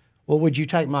says, well, would you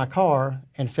take my car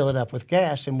and fill it up with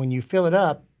gas? And when you fill it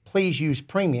up, please use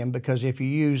premium, because if you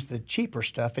use the cheaper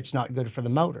stuff, it's not good for the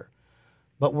motor.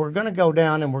 But we're going to go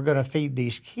down and we're going to feed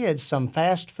these kids some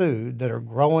fast food that are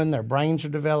growing, their brains are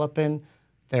developing,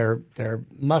 their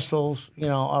muscles,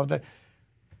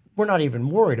 we're not even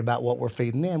worried about what we're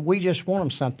feeding them. We just want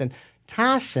them something.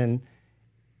 Tyson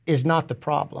is not the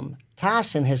problem.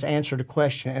 Tyson has answered a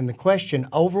question, and the question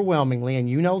overwhelmingly, and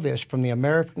you know this from the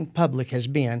American public, has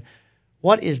been,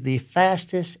 what is the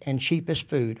fastest and cheapest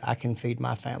food I can feed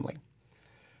my family?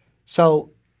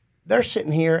 So they're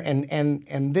sitting here,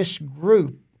 and this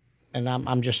group, and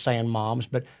I'm just saying moms,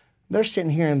 but they're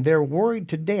sitting here and they're worried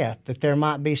to death that there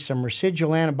might be some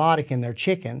residual antibiotic in their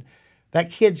chicken. That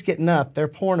kid's getting up, they're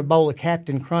pouring a bowl of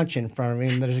Captain Crunch in front of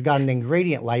him that has got an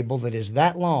ingredient label that is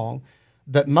that long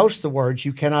that most of the words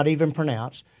you cannot even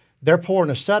pronounce. They're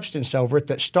pouring a substance over it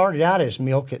that started out as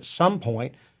milk at some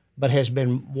point, but has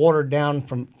been watered down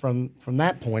from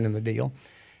that point in the deal.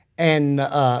 And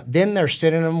then they're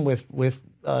sending them with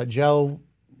Joe,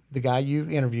 the guy you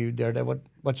interviewed there.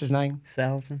 What's his name?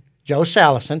 Salison. Joe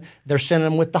Salison. They're sending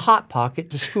them with the Hot Pocket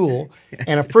to school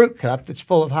and a fruit cup that's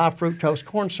full of high fructose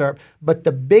corn syrup. But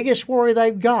the biggest worry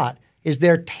they've got is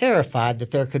they're terrified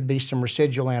that there could be some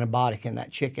residual antibiotic in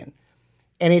that chicken.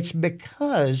 And it's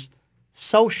because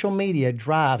social media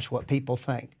drives what people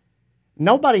think.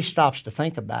 Nobody stops to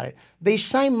think about it. These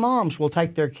same moms will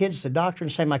take their kids to the doctor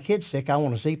and say, my kid's sick, I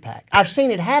want a Z-Pack. I've seen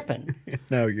it happen.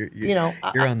 No, you're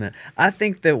on that. I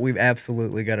think that we've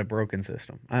absolutely got a broken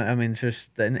system. I mean,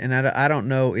 just, and I don't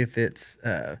know if it's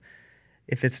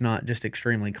not just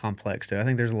extremely complex too. I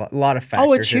think there's a lot of factors.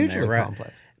 Oh, it's in hugely there, right?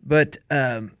 complex. But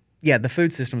yeah, the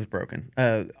food system's broken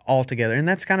altogether, and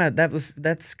that's kind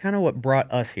of what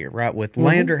brought us here, right? With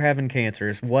Lander having cancer,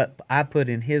 is what I put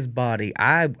in his body.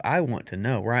 I want to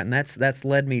know, right? And that's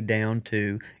led me down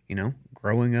to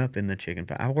growing up in the chicken.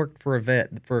 I worked for a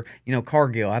vet for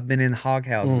Cargill. I've been in hog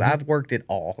houses. I've worked it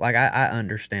all. Like I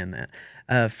understand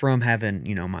that from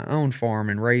having my own farm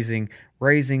and raising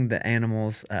the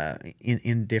animals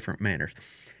in different manners.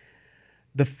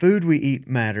 The food we eat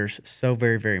matters so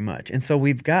very, very much. And so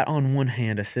we've got on one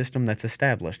hand a system that's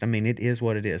established. I mean, it is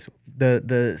what it is.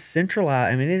 The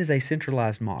centralized, it is a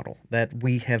centralized model that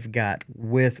we have got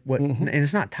with what, and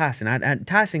it's not Tyson.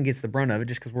 Tyson gets the brunt of it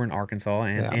just because we're in Arkansas,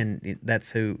 and that's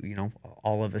who,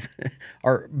 all of us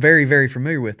are very, very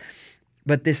familiar with.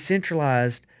 But this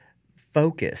centralized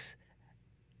focus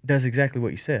does exactly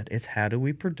what you said. It's how do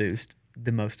we produce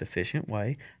the most efficient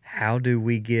way? How do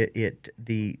we get it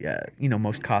the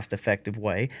most cost-effective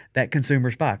way that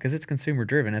consumers buy? Because it's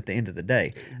consumer-driven at the end of the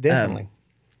day. Definitely.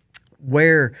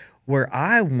 Where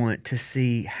I want to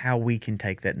see how we can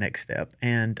take that next step.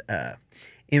 And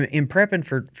in prepping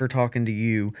for talking to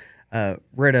you,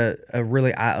 read a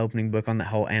really eye-opening book on that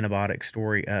whole antibiotic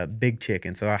story, Big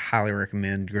Chicken. So I highly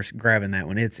recommend just grabbing that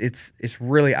one. It's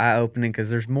really eye-opening because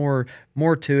there's more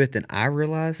to it than I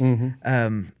realized.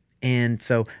 And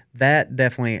so that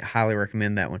definitely highly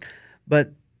recommend that one.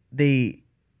 But the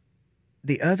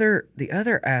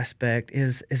other aspect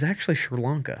is actually Sri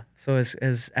Lanka. So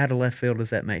as out of left field as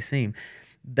that may seem,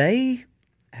 they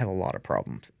have a lot of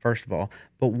problems, first of all.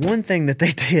 But one thing that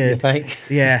they did, You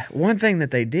think? one thing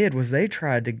that they did was they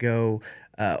tried to go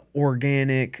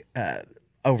organic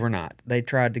overnight. They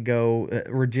tried to go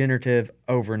regenerative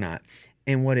overnight.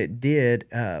 And what it did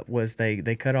was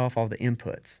they cut off all the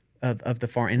inputs of the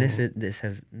farm, and this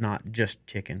has not just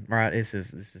chicken, right? This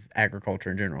is agriculture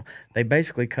in general. They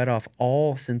basically cut off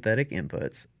all synthetic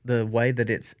inputs, the way that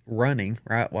it's running,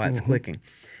 right, while it's clicking.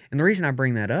 And the reason I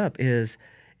bring that up is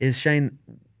Shane,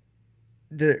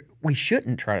 we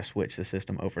shouldn't try to switch the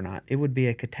system overnight. It would be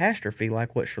a catastrophe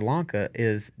like what Sri Lanka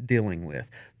is dealing with.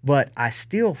 But I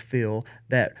still feel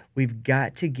that we've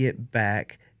got to get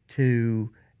back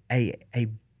to a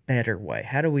better way.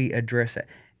 How do we address that?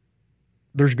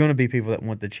 There's going to be people that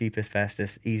want the cheapest,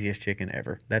 fastest, easiest chicken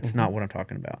ever. That's not what I'm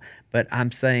talking about. But I'm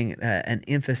saying an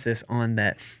emphasis on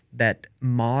that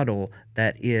model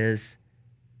that is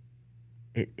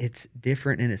it's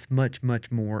different, and it's much, much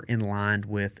more in line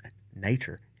with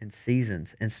nature and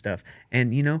seasons and stuff.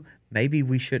 And, maybe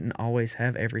we shouldn't always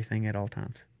have everything at all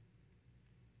times.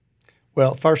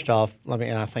 Well, first off,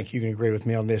 and I think you can agree with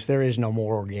me on this, there is no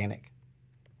more organic.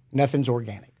 Nothing's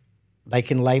organic. They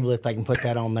can label it, they can put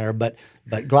that on there, but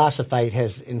glyphosate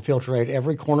has infiltrated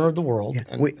every corner of the world.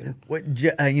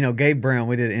 Yeah. Gabe Brown,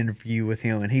 we did an interview with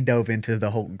him, and he dove into the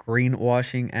whole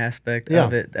greenwashing aspect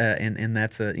of it, and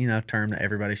that's a term that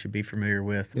everybody should be familiar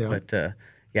with. Yeah. But the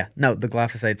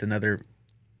glyphosate's another.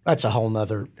 That's a whole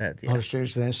nother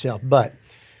series in itself. But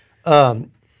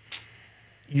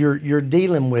you're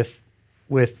dealing with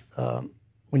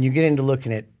when you get into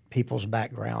looking at people's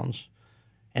backgrounds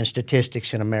and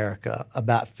statistics in America,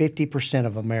 about 50%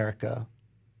 of America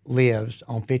lives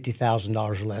on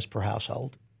 $50,000 or less per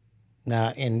household.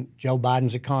 Now, in Joe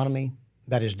Biden's economy,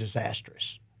 that is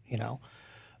disastrous.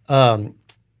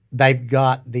 They've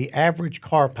got the average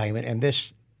car payment, and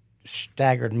this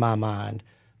staggered my mind.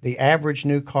 The average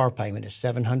new car payment is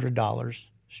 $700,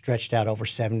 stretched out over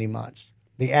 70 months.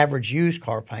 The average used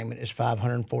car payment is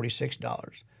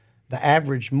 $546. The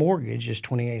average mortgage is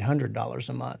 $2,800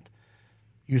 a month.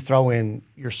 You throw in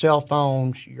your cell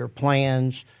phones, your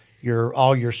plans,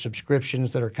 all your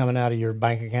subscriptions that are coming out of your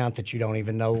bank account that you don't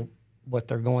even know what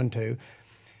they're going to,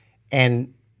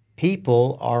 and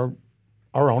people are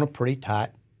on a pretty tight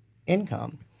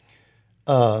income.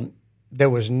 There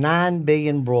was 9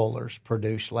 billion broilers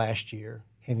produced last year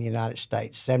in the United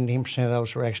States. 17% of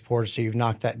those were exported, so you've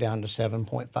knocked that down to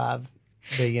 7.5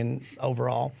 billion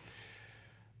overall.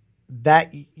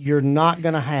 That you're not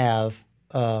going to have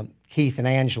Keith and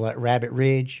Angela at Rabbit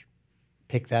Ridge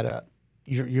pick that up.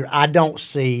 I don't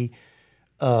see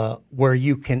where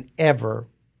you can ever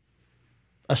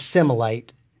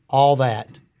assimilate all that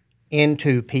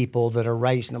into people that are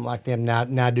raising them like them.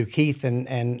 Now do Keith and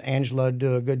Angela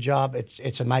do a good job?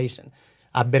 It's amazing.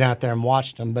 I've been out there and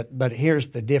watched them, but here's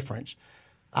the difference.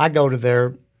 I go to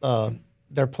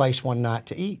their place one night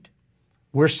to eat.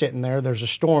 We're sitting there. There's a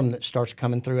storm that starts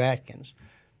coming through Atkins.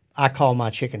 I call my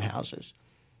chicken houses.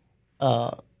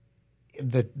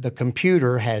 The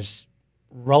computer has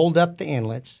rolled up the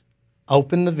inlets,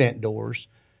 opened the vent doors,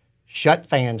 shut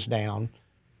fans down,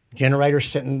 generators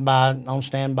sitting by on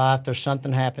standby if there's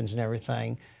something happens and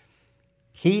everything.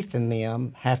 Keith and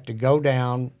them have to go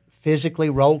down, physically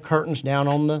roll curtains down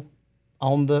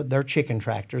on their chicken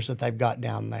tractors that they've got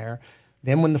down there.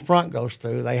 Then when the front goes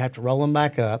through, they have to roll them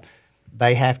back up.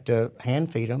 They have to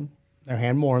hand feed them. They're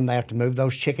hand mooring. They have to move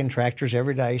those chicken tractors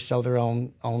every day so they're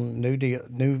on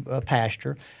new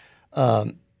pasture.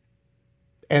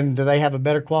 And do they have a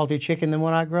better quality chicken than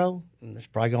what I grow? And it's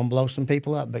probably going to blow some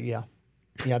people up, but yeah,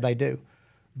 they do.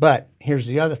 But here's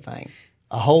the other thing.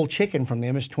 A whole chicken from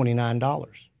them is $29,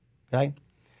 okay?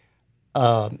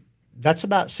 That's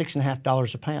about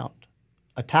 $6.50 a pound.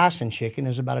 A Tyson chicken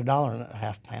is about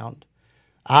 $1.50 a pound.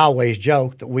 I always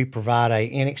joke that we provide an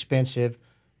inexpensive,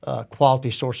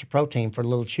 quality source of protein for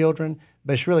little children,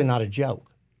 but it's really not a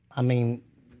joke. I mean,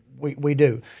 we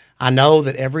do. I know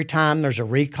that every time there's a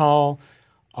recall,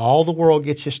 all the world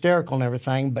gets hysterical and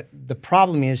everything, but the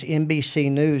problem is NBC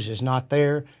News is not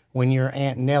there when your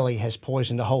Aunt Nellie has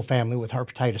poisoned a whole family with her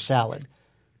potato salad.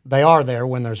 They are there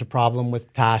when there's a problem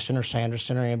with Tyson or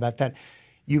Sanderson or anything about that.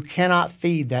 You cannot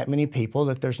feed that many people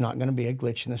that there's not going to be a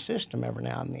glitch in the system every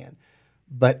now and then.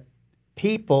 But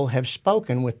people have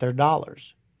spoken with their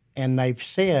dollars, and they've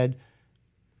said,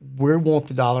 we want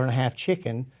the $1.50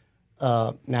 chicken.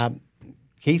 Now,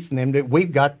 Keith and them,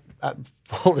 we've got,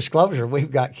 full disclosure,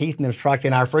 we've got Keith and them trucked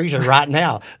in our freezer right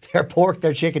now. Their pork,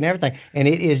 their chicken, everything, and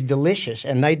it is delicious,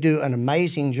 and they do an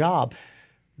amazing job.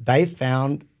 They've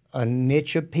found a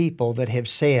niche of people that have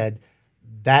said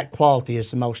that quality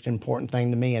is the most important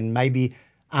thing to me, and maybe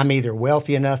I'm either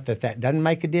wealthy enough that doesn't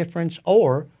make a difference,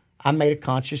 or I made a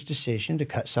conscious decision to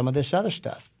cut some of this other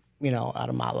stuff, out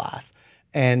of my life.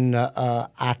 And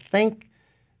I think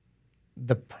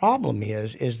the problem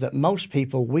is that most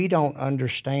people, we don't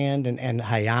understand, and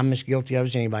hey, I'm as guilty of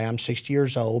as anybody. I'm 60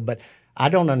 years old, but I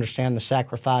don't understand the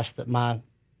sacrifice that my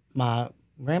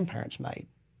grandparents made.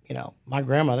 My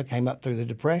grandmother came up through the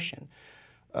Depression.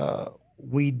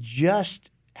 We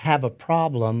just have a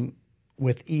problem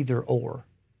with either or.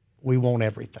 We want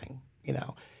everything,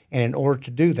 And in order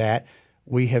to do that,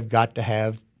 we have got to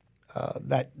have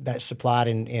that supplied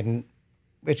in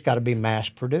it's got to be mass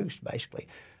produced, basically.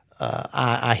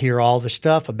 I hear all the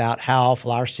stuff about how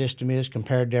awful our system is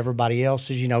compared to everybody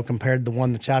else's, compared to the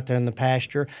one that's out there in the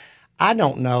pasture. I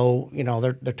don't know,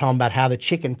 they're talking about how the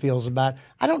chicken feels about it.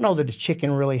 I don't know that the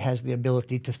chicken really has the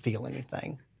ability to feel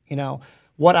anything.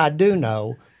 What I do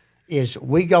know is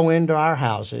we go into our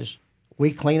houses,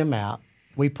 we clean them out,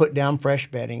 we put down fresh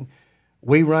bedding,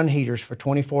 we run heaters for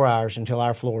 24 hours until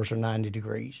our floors are 90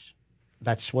 degrees.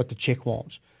 That's what the chick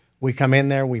wants. We come in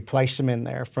there, we place them in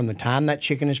there. From the time that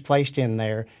chicken is placed in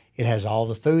there, it has all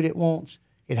the food it wants.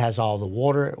 It has all the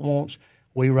water it wants.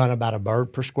 We run about a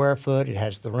bird per square foot. It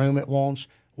has the room it wants.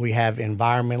 We have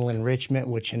environmental enrichment,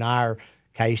 which in our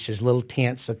case is little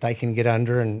tents that they can get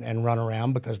under and run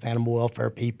around because the animal welfare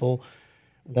people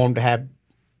want them to have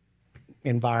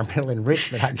environmental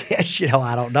enrichment, I guess.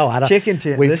 I don't know. Chicken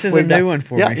tip. This is a new one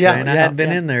for me, Shane. I hadn't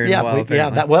been in there in a while.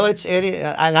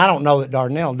 And I don't know that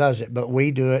Dardanelle does it, but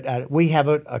we do it. We have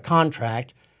a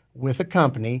contract with a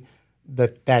company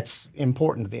that's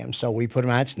important to them. So we put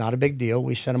them out. It's not a big deal.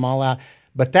 We send them all out.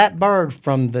 But that bird,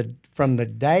 from the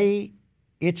day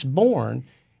it's born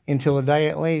until the day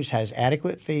it leaves, has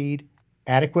adequate feed,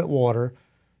 adequate water,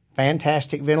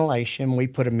 fantastic ventilation. We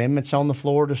put amendments on the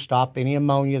floor to stop any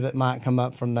ammonia that might come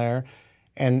up from there.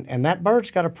 And that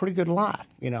bird's got a pretty good life.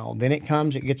 Then it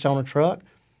gets on a truck.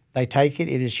 They take it.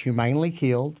 It is humanely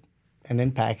killed and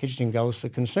then packaged and goes to the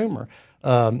consumer.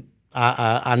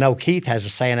 I know Keith has a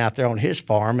saying out there on his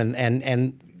farm,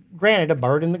 and granted, a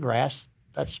bird in the grass,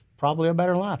 that's probably a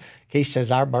better life. Keith says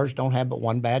our birds don't have but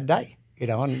one bad day,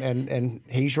 and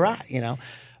he's right,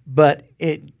 But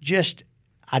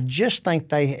I just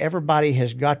think everybody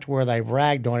has got to where they've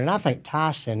ragged on it. And I think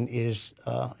Tyson is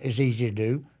easy to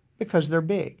do because they're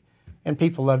big, and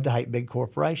people love to hate big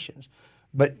corporations.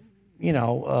 But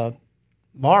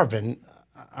Marvin,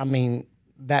 I mean,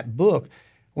 that book.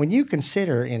 When you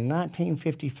consider in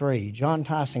 1953, John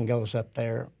Tyson goes up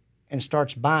there and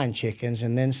starts buying chickens,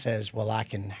 and then says, "Well, I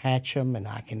can hatch them and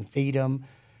I can feed them,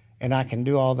 and I can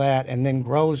do all that," and then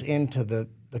grows into the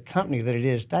company that it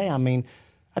is today. I mean,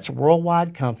 that's a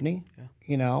worldwide company.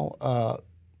 Yeah.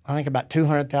 I think about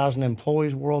 200,000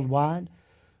 employees worldwide.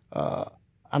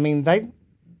 I mean, they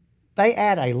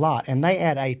add a lot, and they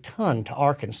add a ton to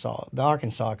Arkansas, the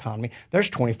Arkansas economy. There's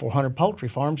 2,400 poultry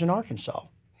farms in Arkansas.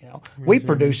 We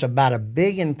produce about 1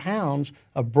 billion pounds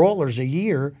of broilers a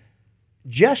year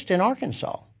just in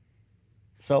Arkansas.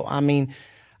 So I mean,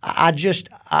 I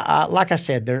like I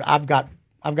said, I've got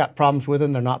problems with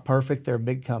them. They're not perfect. They're a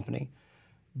big company,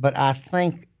 but I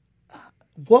think,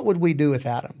 what would we do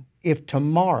without them if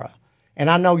tomorrow? And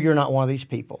I know you're not one of these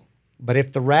people, but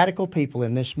if the radical people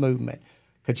in this movement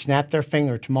could snap their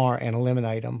finger tomorrow and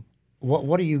eliminate them,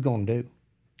 what are you going to do?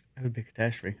 It would be a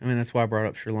catastrophe. I mean, that's why I brought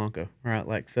up Sri Lanka, right?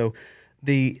 Like, so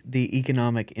the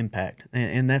economic impact,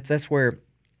 and that's where,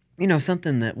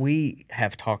 something that we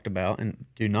have talked about and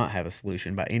do not have a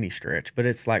solution by any stretch, but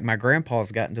it's like my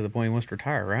grandpa's gotten to the point he wants to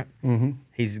retire, right? Mm-hmm.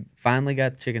 He's finally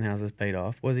got the chicken houses paid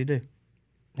off. What does he do?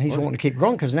 He's wanting to keep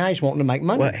growing because now he's wanting to make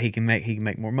money. Well, he can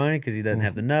make more money because he doesn't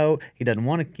have the note. He doesn't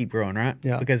want to keep growing, right?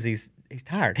 Yeah. Because he's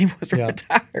tired. He wants to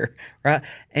retire, right?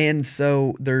 And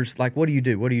so there's like, what do you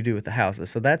do? What do you do with the houses?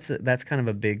 So that's kind of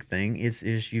a big thing.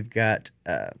 Is you've got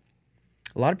a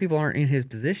lot of people aren't in his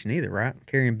position either, right?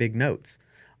 Carrying big notes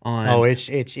on. Oh, it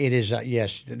is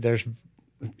yes.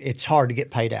 It's hard to get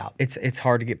paid out. It's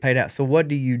hard to get paid out. So what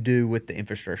do you do with the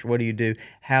infrastructure? What do you do?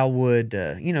 How would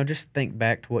just think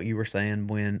back to what you were saying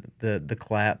when the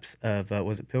collapse of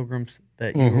was it Pilgrims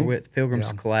that you were with?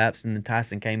 Pilgrims collapsed, and then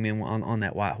Tyson came in on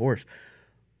that white horse.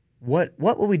 What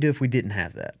would we do if we didn't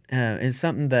have that? It's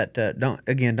something that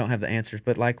don't have the answers,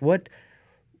 but like what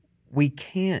we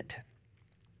can't.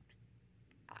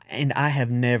 And I have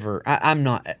never. I'm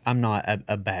not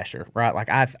a basher, right? Like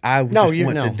I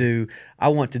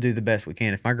want to do the best we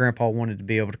can. If my grandpa wanted to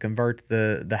be able to convert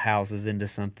the houses into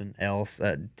something else,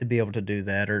 to be able to do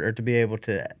that, or to be able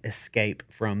to escape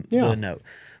from the note.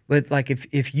 But like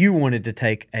if you wanted to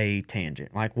take a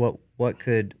tangent, like what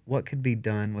could be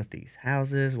done with these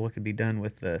houses? What could be done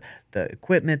with the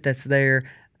equipment that's there?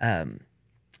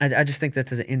 I just think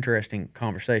that's an interesting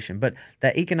conversation. But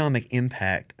that economic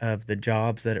impact of the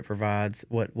jobs that it provides,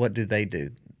 what do they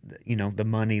do? The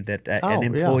money that an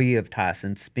employee of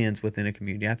Tyson spends within a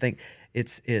community. I think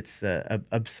it's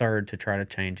absurd to try to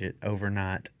change it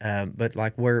overnight. But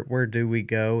like where do we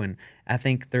go? And I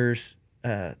think there's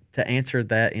to answer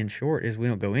that in short is we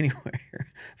don't go anywhere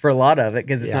for a lot of it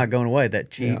because it's not going away. That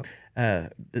cheap.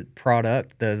 The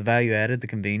product, the value added, the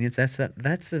convenience,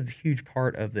 that's a huge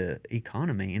part of the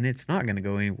economy, and it's not going to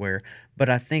go anywhere. But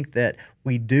I think that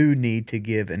we do need to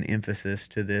give an emphasis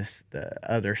to the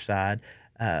other side,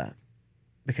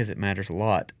 because it matters a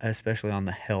lot, especially on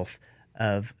the health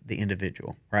of the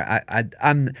individual. Right?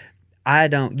 I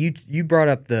don't. You brought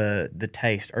up the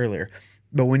taste earlier,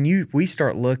 but when we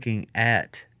start looking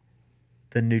at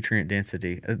the nutrient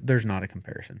density, there's not a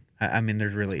comparison. I mean, there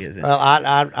really isn't. Well,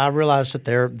 I realize that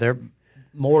they're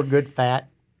more good fat,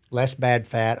 less bad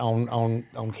fat on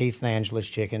Keith and Angela's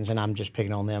chickens, and I'm just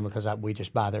picking on them because we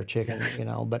just buy their chickens,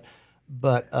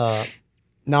 But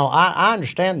no, I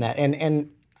understand that, and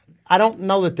I don't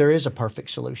know that there is a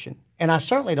perfect solution, and I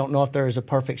certainly don't know if there is a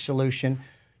perfect solution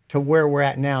to where we're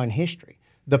at now in history.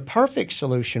 The perfect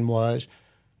solution was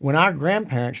when our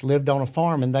grandparents lived on a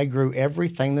farm and they grew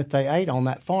everything that they ate on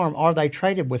that farm, or they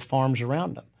traded with farms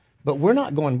around them. But we're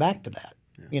not going back to that,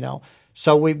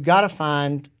 So we've got to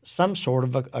find some sort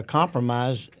of a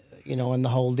compromise, in the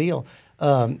whole deal.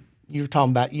 You were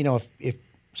talking about, if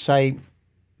say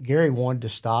Gary wanted to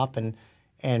stop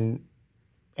and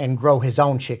grow his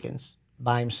own chickens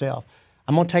by himself.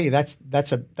 I'm going to tell you that's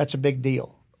a big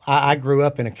deal. I grew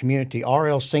up in a community.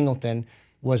 R.L. Singleton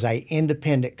was a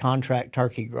independent contract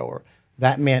turkey grower.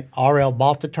 That meant R.L.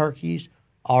 bought the turkeys.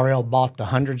 R.L. bought the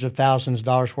hundreds of thousands of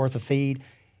dollars worth of feed.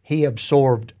 He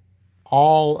absorbed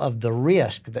all of the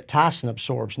risk that Tyson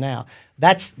absorbs now.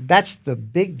 That's the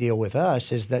big deal with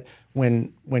us, is that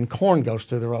when corn goes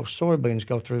through the roof, soybeans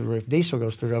go through the roof, diesel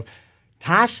goes through the roof,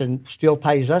 Tyson still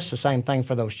pays us the same thing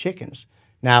for those chickens.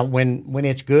 Now, when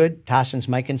it's good, Tyson's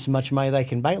making so much money they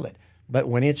can bail it. But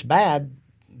when it's bad,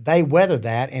 they weather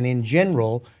that, and in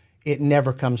general, it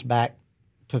never comes back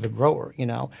to the grower,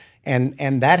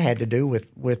 And that had to do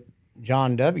with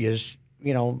John W.'s,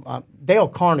 Dale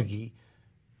Carnegie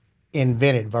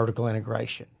invented vertical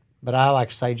integration, but I like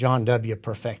to say John W.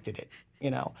 perfected it,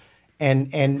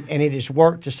 and it has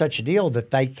worked to such a deal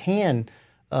that they can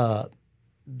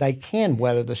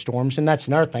weather the storms. And that's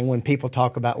another thing when people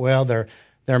talk about, well, they're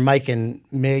making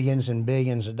millions and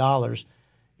billions of dollars.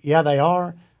 Yeah, they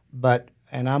are,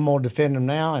 and I'm going to defend them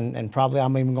now, and probably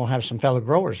I'm even going to have some fellow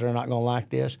growers that are not going to like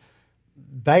this.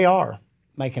 They are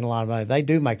making a lot of money. They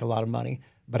do make a lot of money,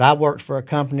 but I worked for a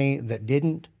company that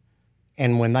didn't.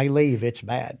 And when they leave, it's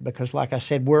bad because, like I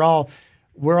said, we're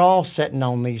all sitting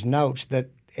on these notes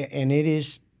and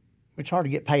it's hard to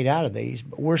get paid out of these,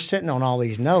 but we're sitting on all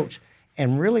these notes,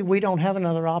 and really we don't have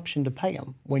another option to pay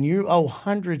them. When you owe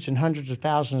hundreds and hundreds of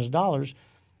thousands of dollars,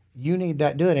 you need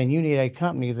that to do it, and you need a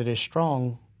company that is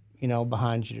strong,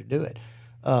 behind you to do it.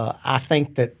 I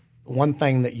think that one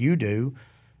thing that you do,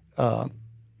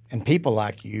 and people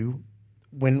like you,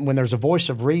 when there's a voice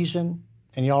of reason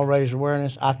and y'all raise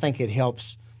awareness, I think it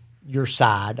helps your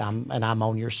side. I'm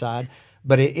on your side,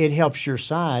 but it helps your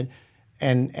side,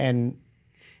 and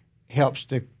helps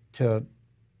to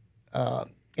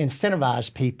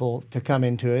incentivize people to come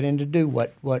into it and to do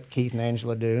what Keith and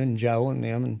Angela do, and Joe and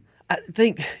them. And I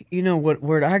think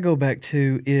where I go back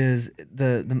to is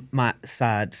my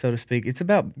side, so to speak. It's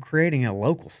about creating a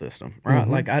local system, right?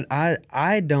 Mm-hmm. Like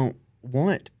I don't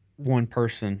want one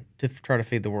person to try to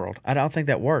feed the world. I don't think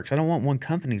that works. I don't want one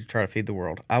company to try to feed the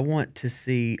world. I want to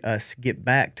see us get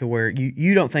back to where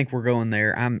you don't think we're going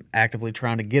there. I'm actively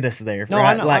trying to get us there. No,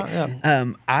 right? I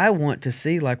know. I want to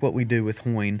see like what we do with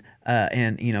Hoyne,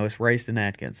 and it's raised in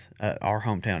Atkins, our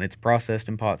hometown. It's processed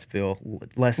in Pottsville,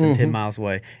 less than 10 miles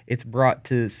away. It's brought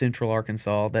to Central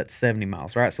Arkansas. That's 70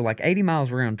 miles, right? So like 80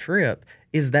 miles round trip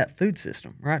is that food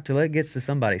system, right? Till it gets to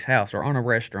somebody's house or on a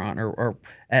restaurant or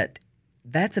at.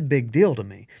 That's a big deal to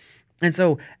me. And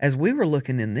so as we were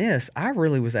looking in this, I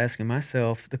really was asking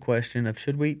myself the question of,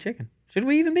 should we eat chicken? Should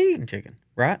we even be eating chicken,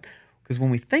 right? Because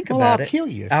when we think about it... I'll kill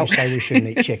you if you say we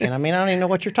shouldn't eat chicken. I mean, I don't even know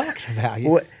what you're talking about.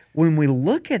 When we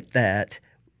look at that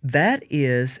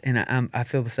is, and I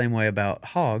feel the same way about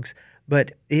hogs,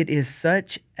 but it is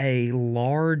such a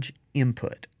large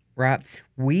input, right?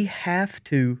 We have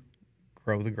to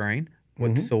grow the grain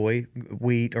with soy,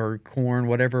 wheat, or corn,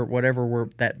 whatever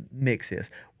that mix is.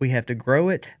 We have to grow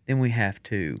it, then we have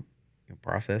to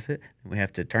process it, then we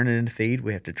have to turn it into feed,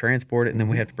 we have to transport it, and then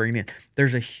we have to bring it in.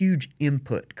 There's a huge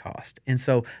input cost. And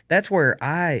so that's where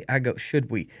I go,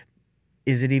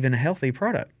 is it even a healthy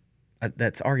product?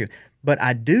 That's argued. But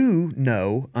I do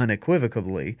know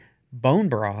unequivocally bone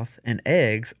broth and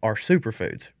eggs are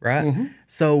superfoods, right? Mm-hmm.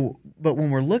 So, but when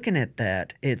we're looking at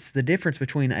that, it's the difference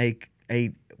between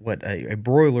what a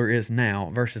broiler is now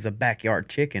versus a backyard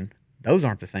chicken. Those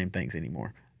aren't the same things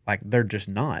anymore. Like, they're just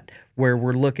not. Where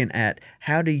we're looking at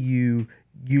how do you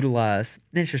utilize,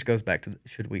 and it just goes back to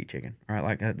should we eat chicken, right?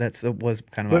 Like that was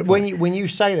kind of. But when you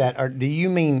say that, do you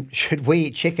mean should we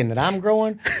eat chicken that I'm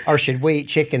growing, or should we eat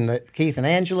chicken that Keith and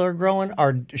Angela are growing,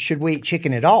 or should we eat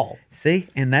chicken at all? See,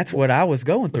 and that's what I was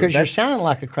going through. Because you're sounding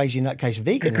like a crazy nutcase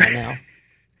vegan right now.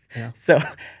 Yeah. So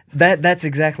that's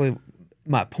exactly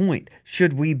my point.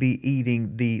 Should we be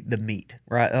eating the meat,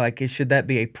 right? Like, should that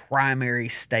be a primary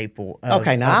staple of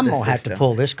Okay, now I'm going to have system? to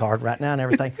pull this card right now and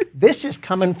everything. This is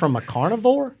coming from a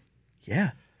carnivore?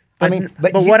 Yeah. But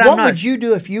what would you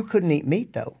do if you couldn't eat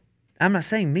meat, though? I'm not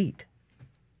saying meat.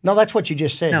 No, that's what you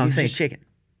just said. No, I'm saying chicken.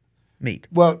 Meat.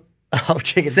 Well,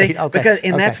 chicken meat.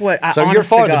 Okay. That's what So you're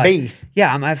for the beef.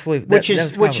 Yeah, I'm absolutely. Which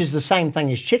is the same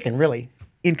thing as chicken, really.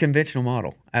 In conventional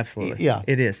model, absolutely. Yeah.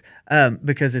 It is.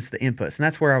 Because it's the inputs. And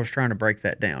that's where I was trying to break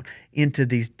that down into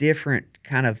these different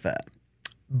kind of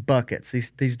buckets,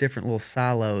 these different little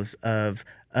silos of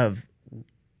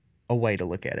a way to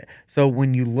look at it. So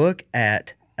when you look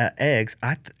at eggs,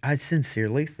 I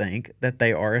sincerely think that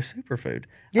they are a superfood.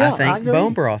 Yeah, I think I agree.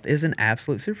 bone broth is an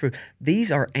absolute superfood.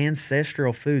 These are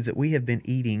ancestral foods that we have been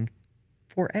eating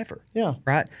forever. Yeah.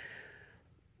 Right?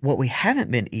 What we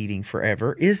haven't been eating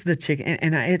forever is the chicken,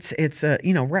 and it's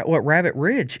what Rabbit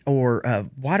Ridge or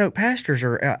White Oak Pastures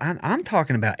or I'm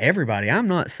talking about everybody. I'm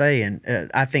not saying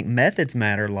I think methods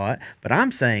matter a lot, but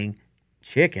I'm saying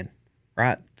chicken,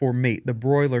 right? For meat, the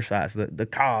broiler size, the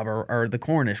Cobb or the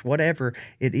Cornish, whatever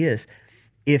it is,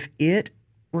 if it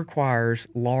requires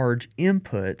large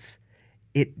inputs,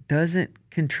 it doesn't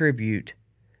contribute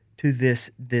to this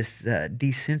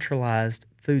decentralized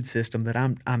food system that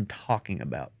I'm talking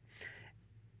about.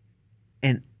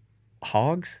 And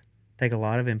hogs take a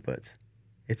lot of inputs.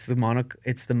 It's the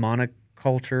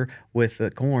monoculture with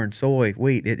the corn, soy,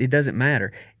 wheat. It doesn't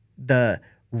matter. The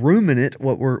ruminant,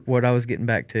 what I was getting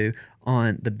back to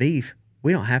on the beef,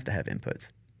 we don't have to have inputs.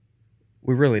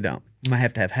 We really don't. We might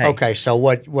have to have hay. Okay, so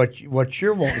what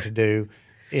you're wanting to do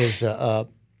is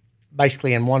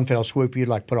basically in one fell swoop, you'd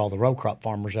like to put all the row crop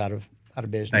farmers out of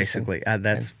business. Basically,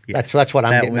 that's what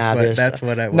I'm getting out of this. That's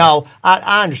what I was. No,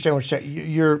 I understand what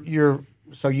you're saying.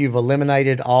 So you've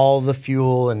eliminated all the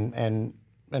fuel and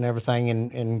everything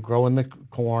in growing the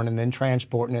corn and then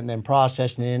transporting it and then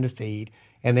processing it into feed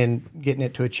and then getting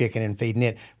it to a chicken and feeding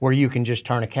it, where you can just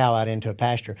turn a cow out into a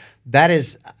pasture. That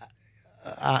is,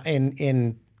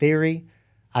 in theory,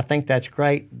 I think that's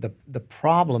great. The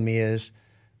problem is,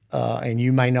 and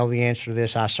you may know the answer to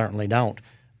this, I certainly don't,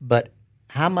 but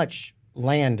how much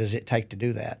land does it take to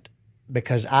do that?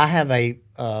 Because I have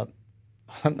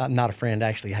I'm not a friend,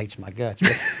 actually hates my guts,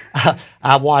 but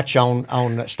I watch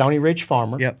on Stony Ridge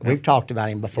Farmer. Yep. We've talked about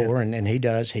him before, and he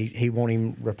does. He won't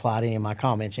even reply to any of my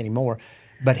comments anymore.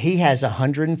 But he has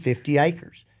 150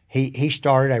 acres. He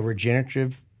started a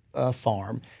regenerative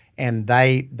farm, and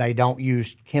they don't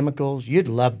use chemicals. You'd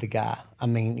love the guy. I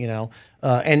mean,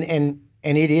 and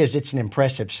it's an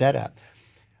impressive setup.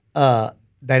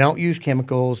 They don't use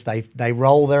chemicals. They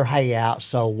roll their hay out,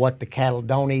 so what the cattle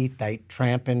don't eat, they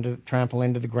trample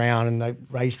into the ground, and they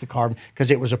raise the carbon,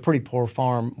 because it was a pretty poor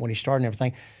farm when he started and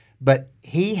everything. But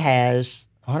he has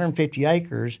 150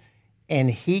 acres,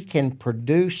 and he can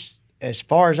produce, as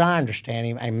far as I understand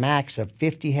him, a max of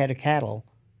 50 head of cattle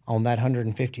on that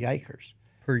 150 acres.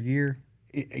 Per year?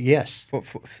 Yes.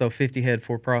 So 50 head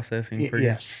for processing per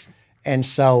year? Yes. And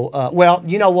so, well,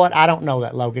 you know what? I don't know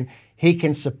that, Logan. He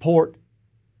can support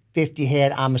 50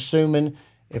 head. I'm assuming,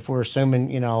 if we're assuming,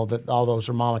 that all those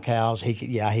are mama cows,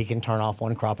 he can turn off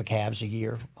one crop of calves a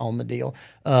year on the deal.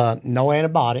 No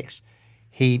antibiotics.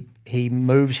 He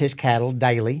moves his cattle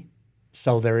daily,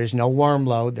 so there is no worm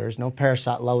load. There's no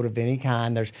parasite load of any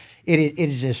kind. It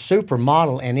is a super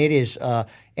model, and it is.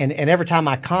 And every time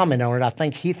I comment on it, I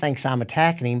think he thinks I'm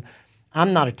attacking him.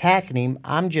 I'm not attacking him.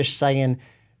 I'm just saying,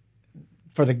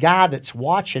 for the guy that's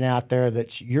watching out there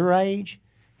that's your age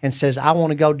and says, I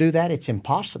want to go do that, it's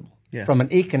impossible. Yeah. From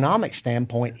an economic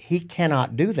standpoint, he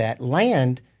cannot do that.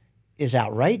 Land is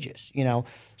outrageous,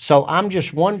 So I'm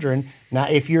just wondering, now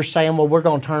if you're saying, well, we're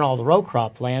going to turn all the row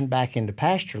crop land back into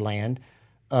pasture land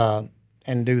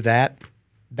and do that,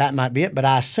 that might be it. But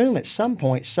I assume at some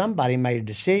point somebody made a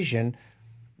decision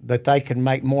that they could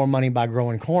make more money by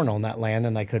growing corn on that land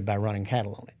than they could by running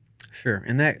cattle on it. Sure,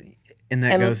 and that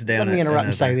goes down. Let me interrupt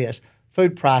and say this.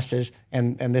 Food prices,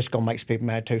 and this is going to make people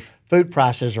mad too, food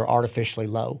prices are artificially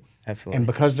low. Absolutely. And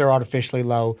because they're artificially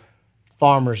low,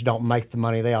 farmers don't make the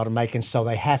money they ought to make, and so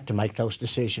they have to make those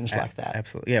decisions like that.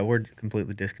 Absolutely. Yeah, we're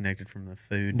completely disconnected from the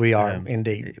food. We are,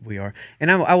 indeed. We are.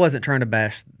 And I wasn't trying to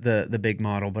bash the big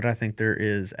model, but I think there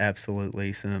is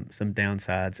absolutely some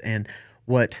downsides. And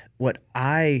what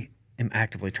I am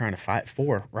actively trying to fight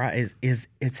for, right, is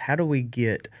it's how do we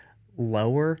get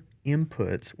lower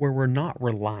inputs where we're not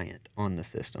reliant on the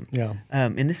system. Yeah.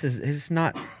 And it's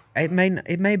not. It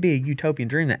may be a utopian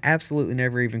dream that absolutely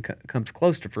never even comes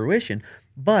close to fruition,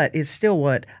 but it's still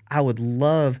what I would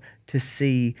love to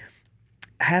see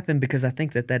happen, because I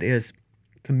think that is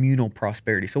communal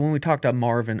prosperity. So when we talked to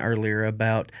Marvin earlier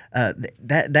about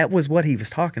that was what he was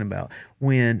talking about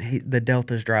when the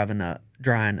Delta's drying up,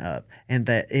 and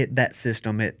that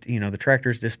system, the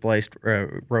tractors displaced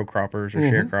row croppers or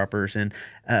sharecroppers, and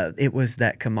it was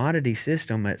that commodity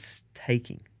system that's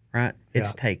taking. Right,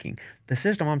 it's taking. The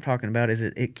system I'm talking about is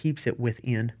it keeps it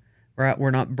within. Right, we're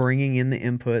not bringing in the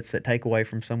inputs that take away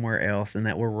from somewhere else and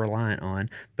that we're reliant on.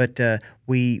 But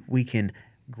we can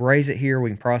graze it here, we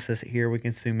can process it here, we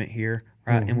consume it here,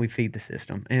 right, and we feed the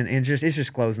system. And it's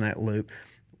just closing that loop.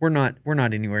 We're not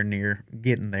anywhere near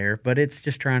getting there, but it's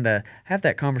just trying to have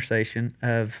that conversation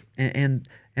of and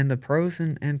the pros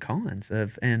and cons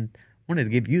of, and wanted to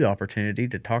give you the opportunity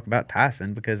to talk about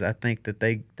Tyson, because I think that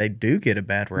they do get a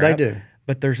bad rap. They do.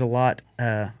 But there's a lot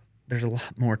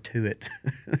more to it.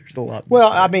 There's a lot.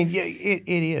 Well, I mean, it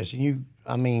is. You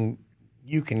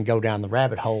can go down the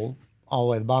rabbit hole all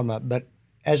the way to the bottom of it. But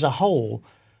as a whole,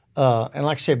 and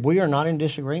like I said, we are not in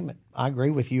disagreement. I agree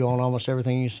with you on almost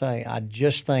everything you say. I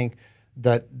just think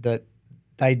that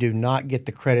they do not get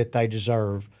the credit they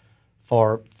deserve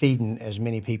for feeding as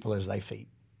many people as they feed.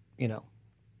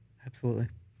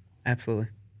 Absolutely.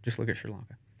 Just look at Sri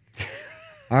Lanka.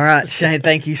 All right, Shane,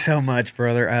 thank you so much,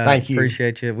 brother. Thank you.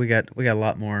 Appreciate you. We got a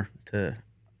lot more to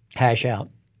hash out.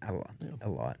 A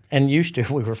lot. And used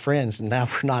to, we were friends, and now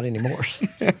we're not anymore.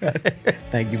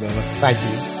 Thank you, Bubba. Thank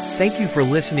you. Thank you for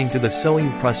listening to the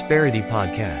Sowing Prosperity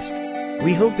podcast.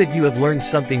 We hope that you have learned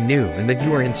something new and that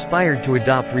you are inspired to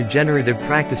adopt regenerative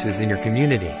practices in your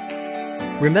community.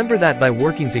 Remember that by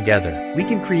working together, we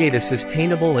can create a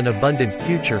sustainable and abundant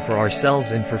future for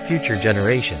ourselves and for future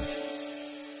generations.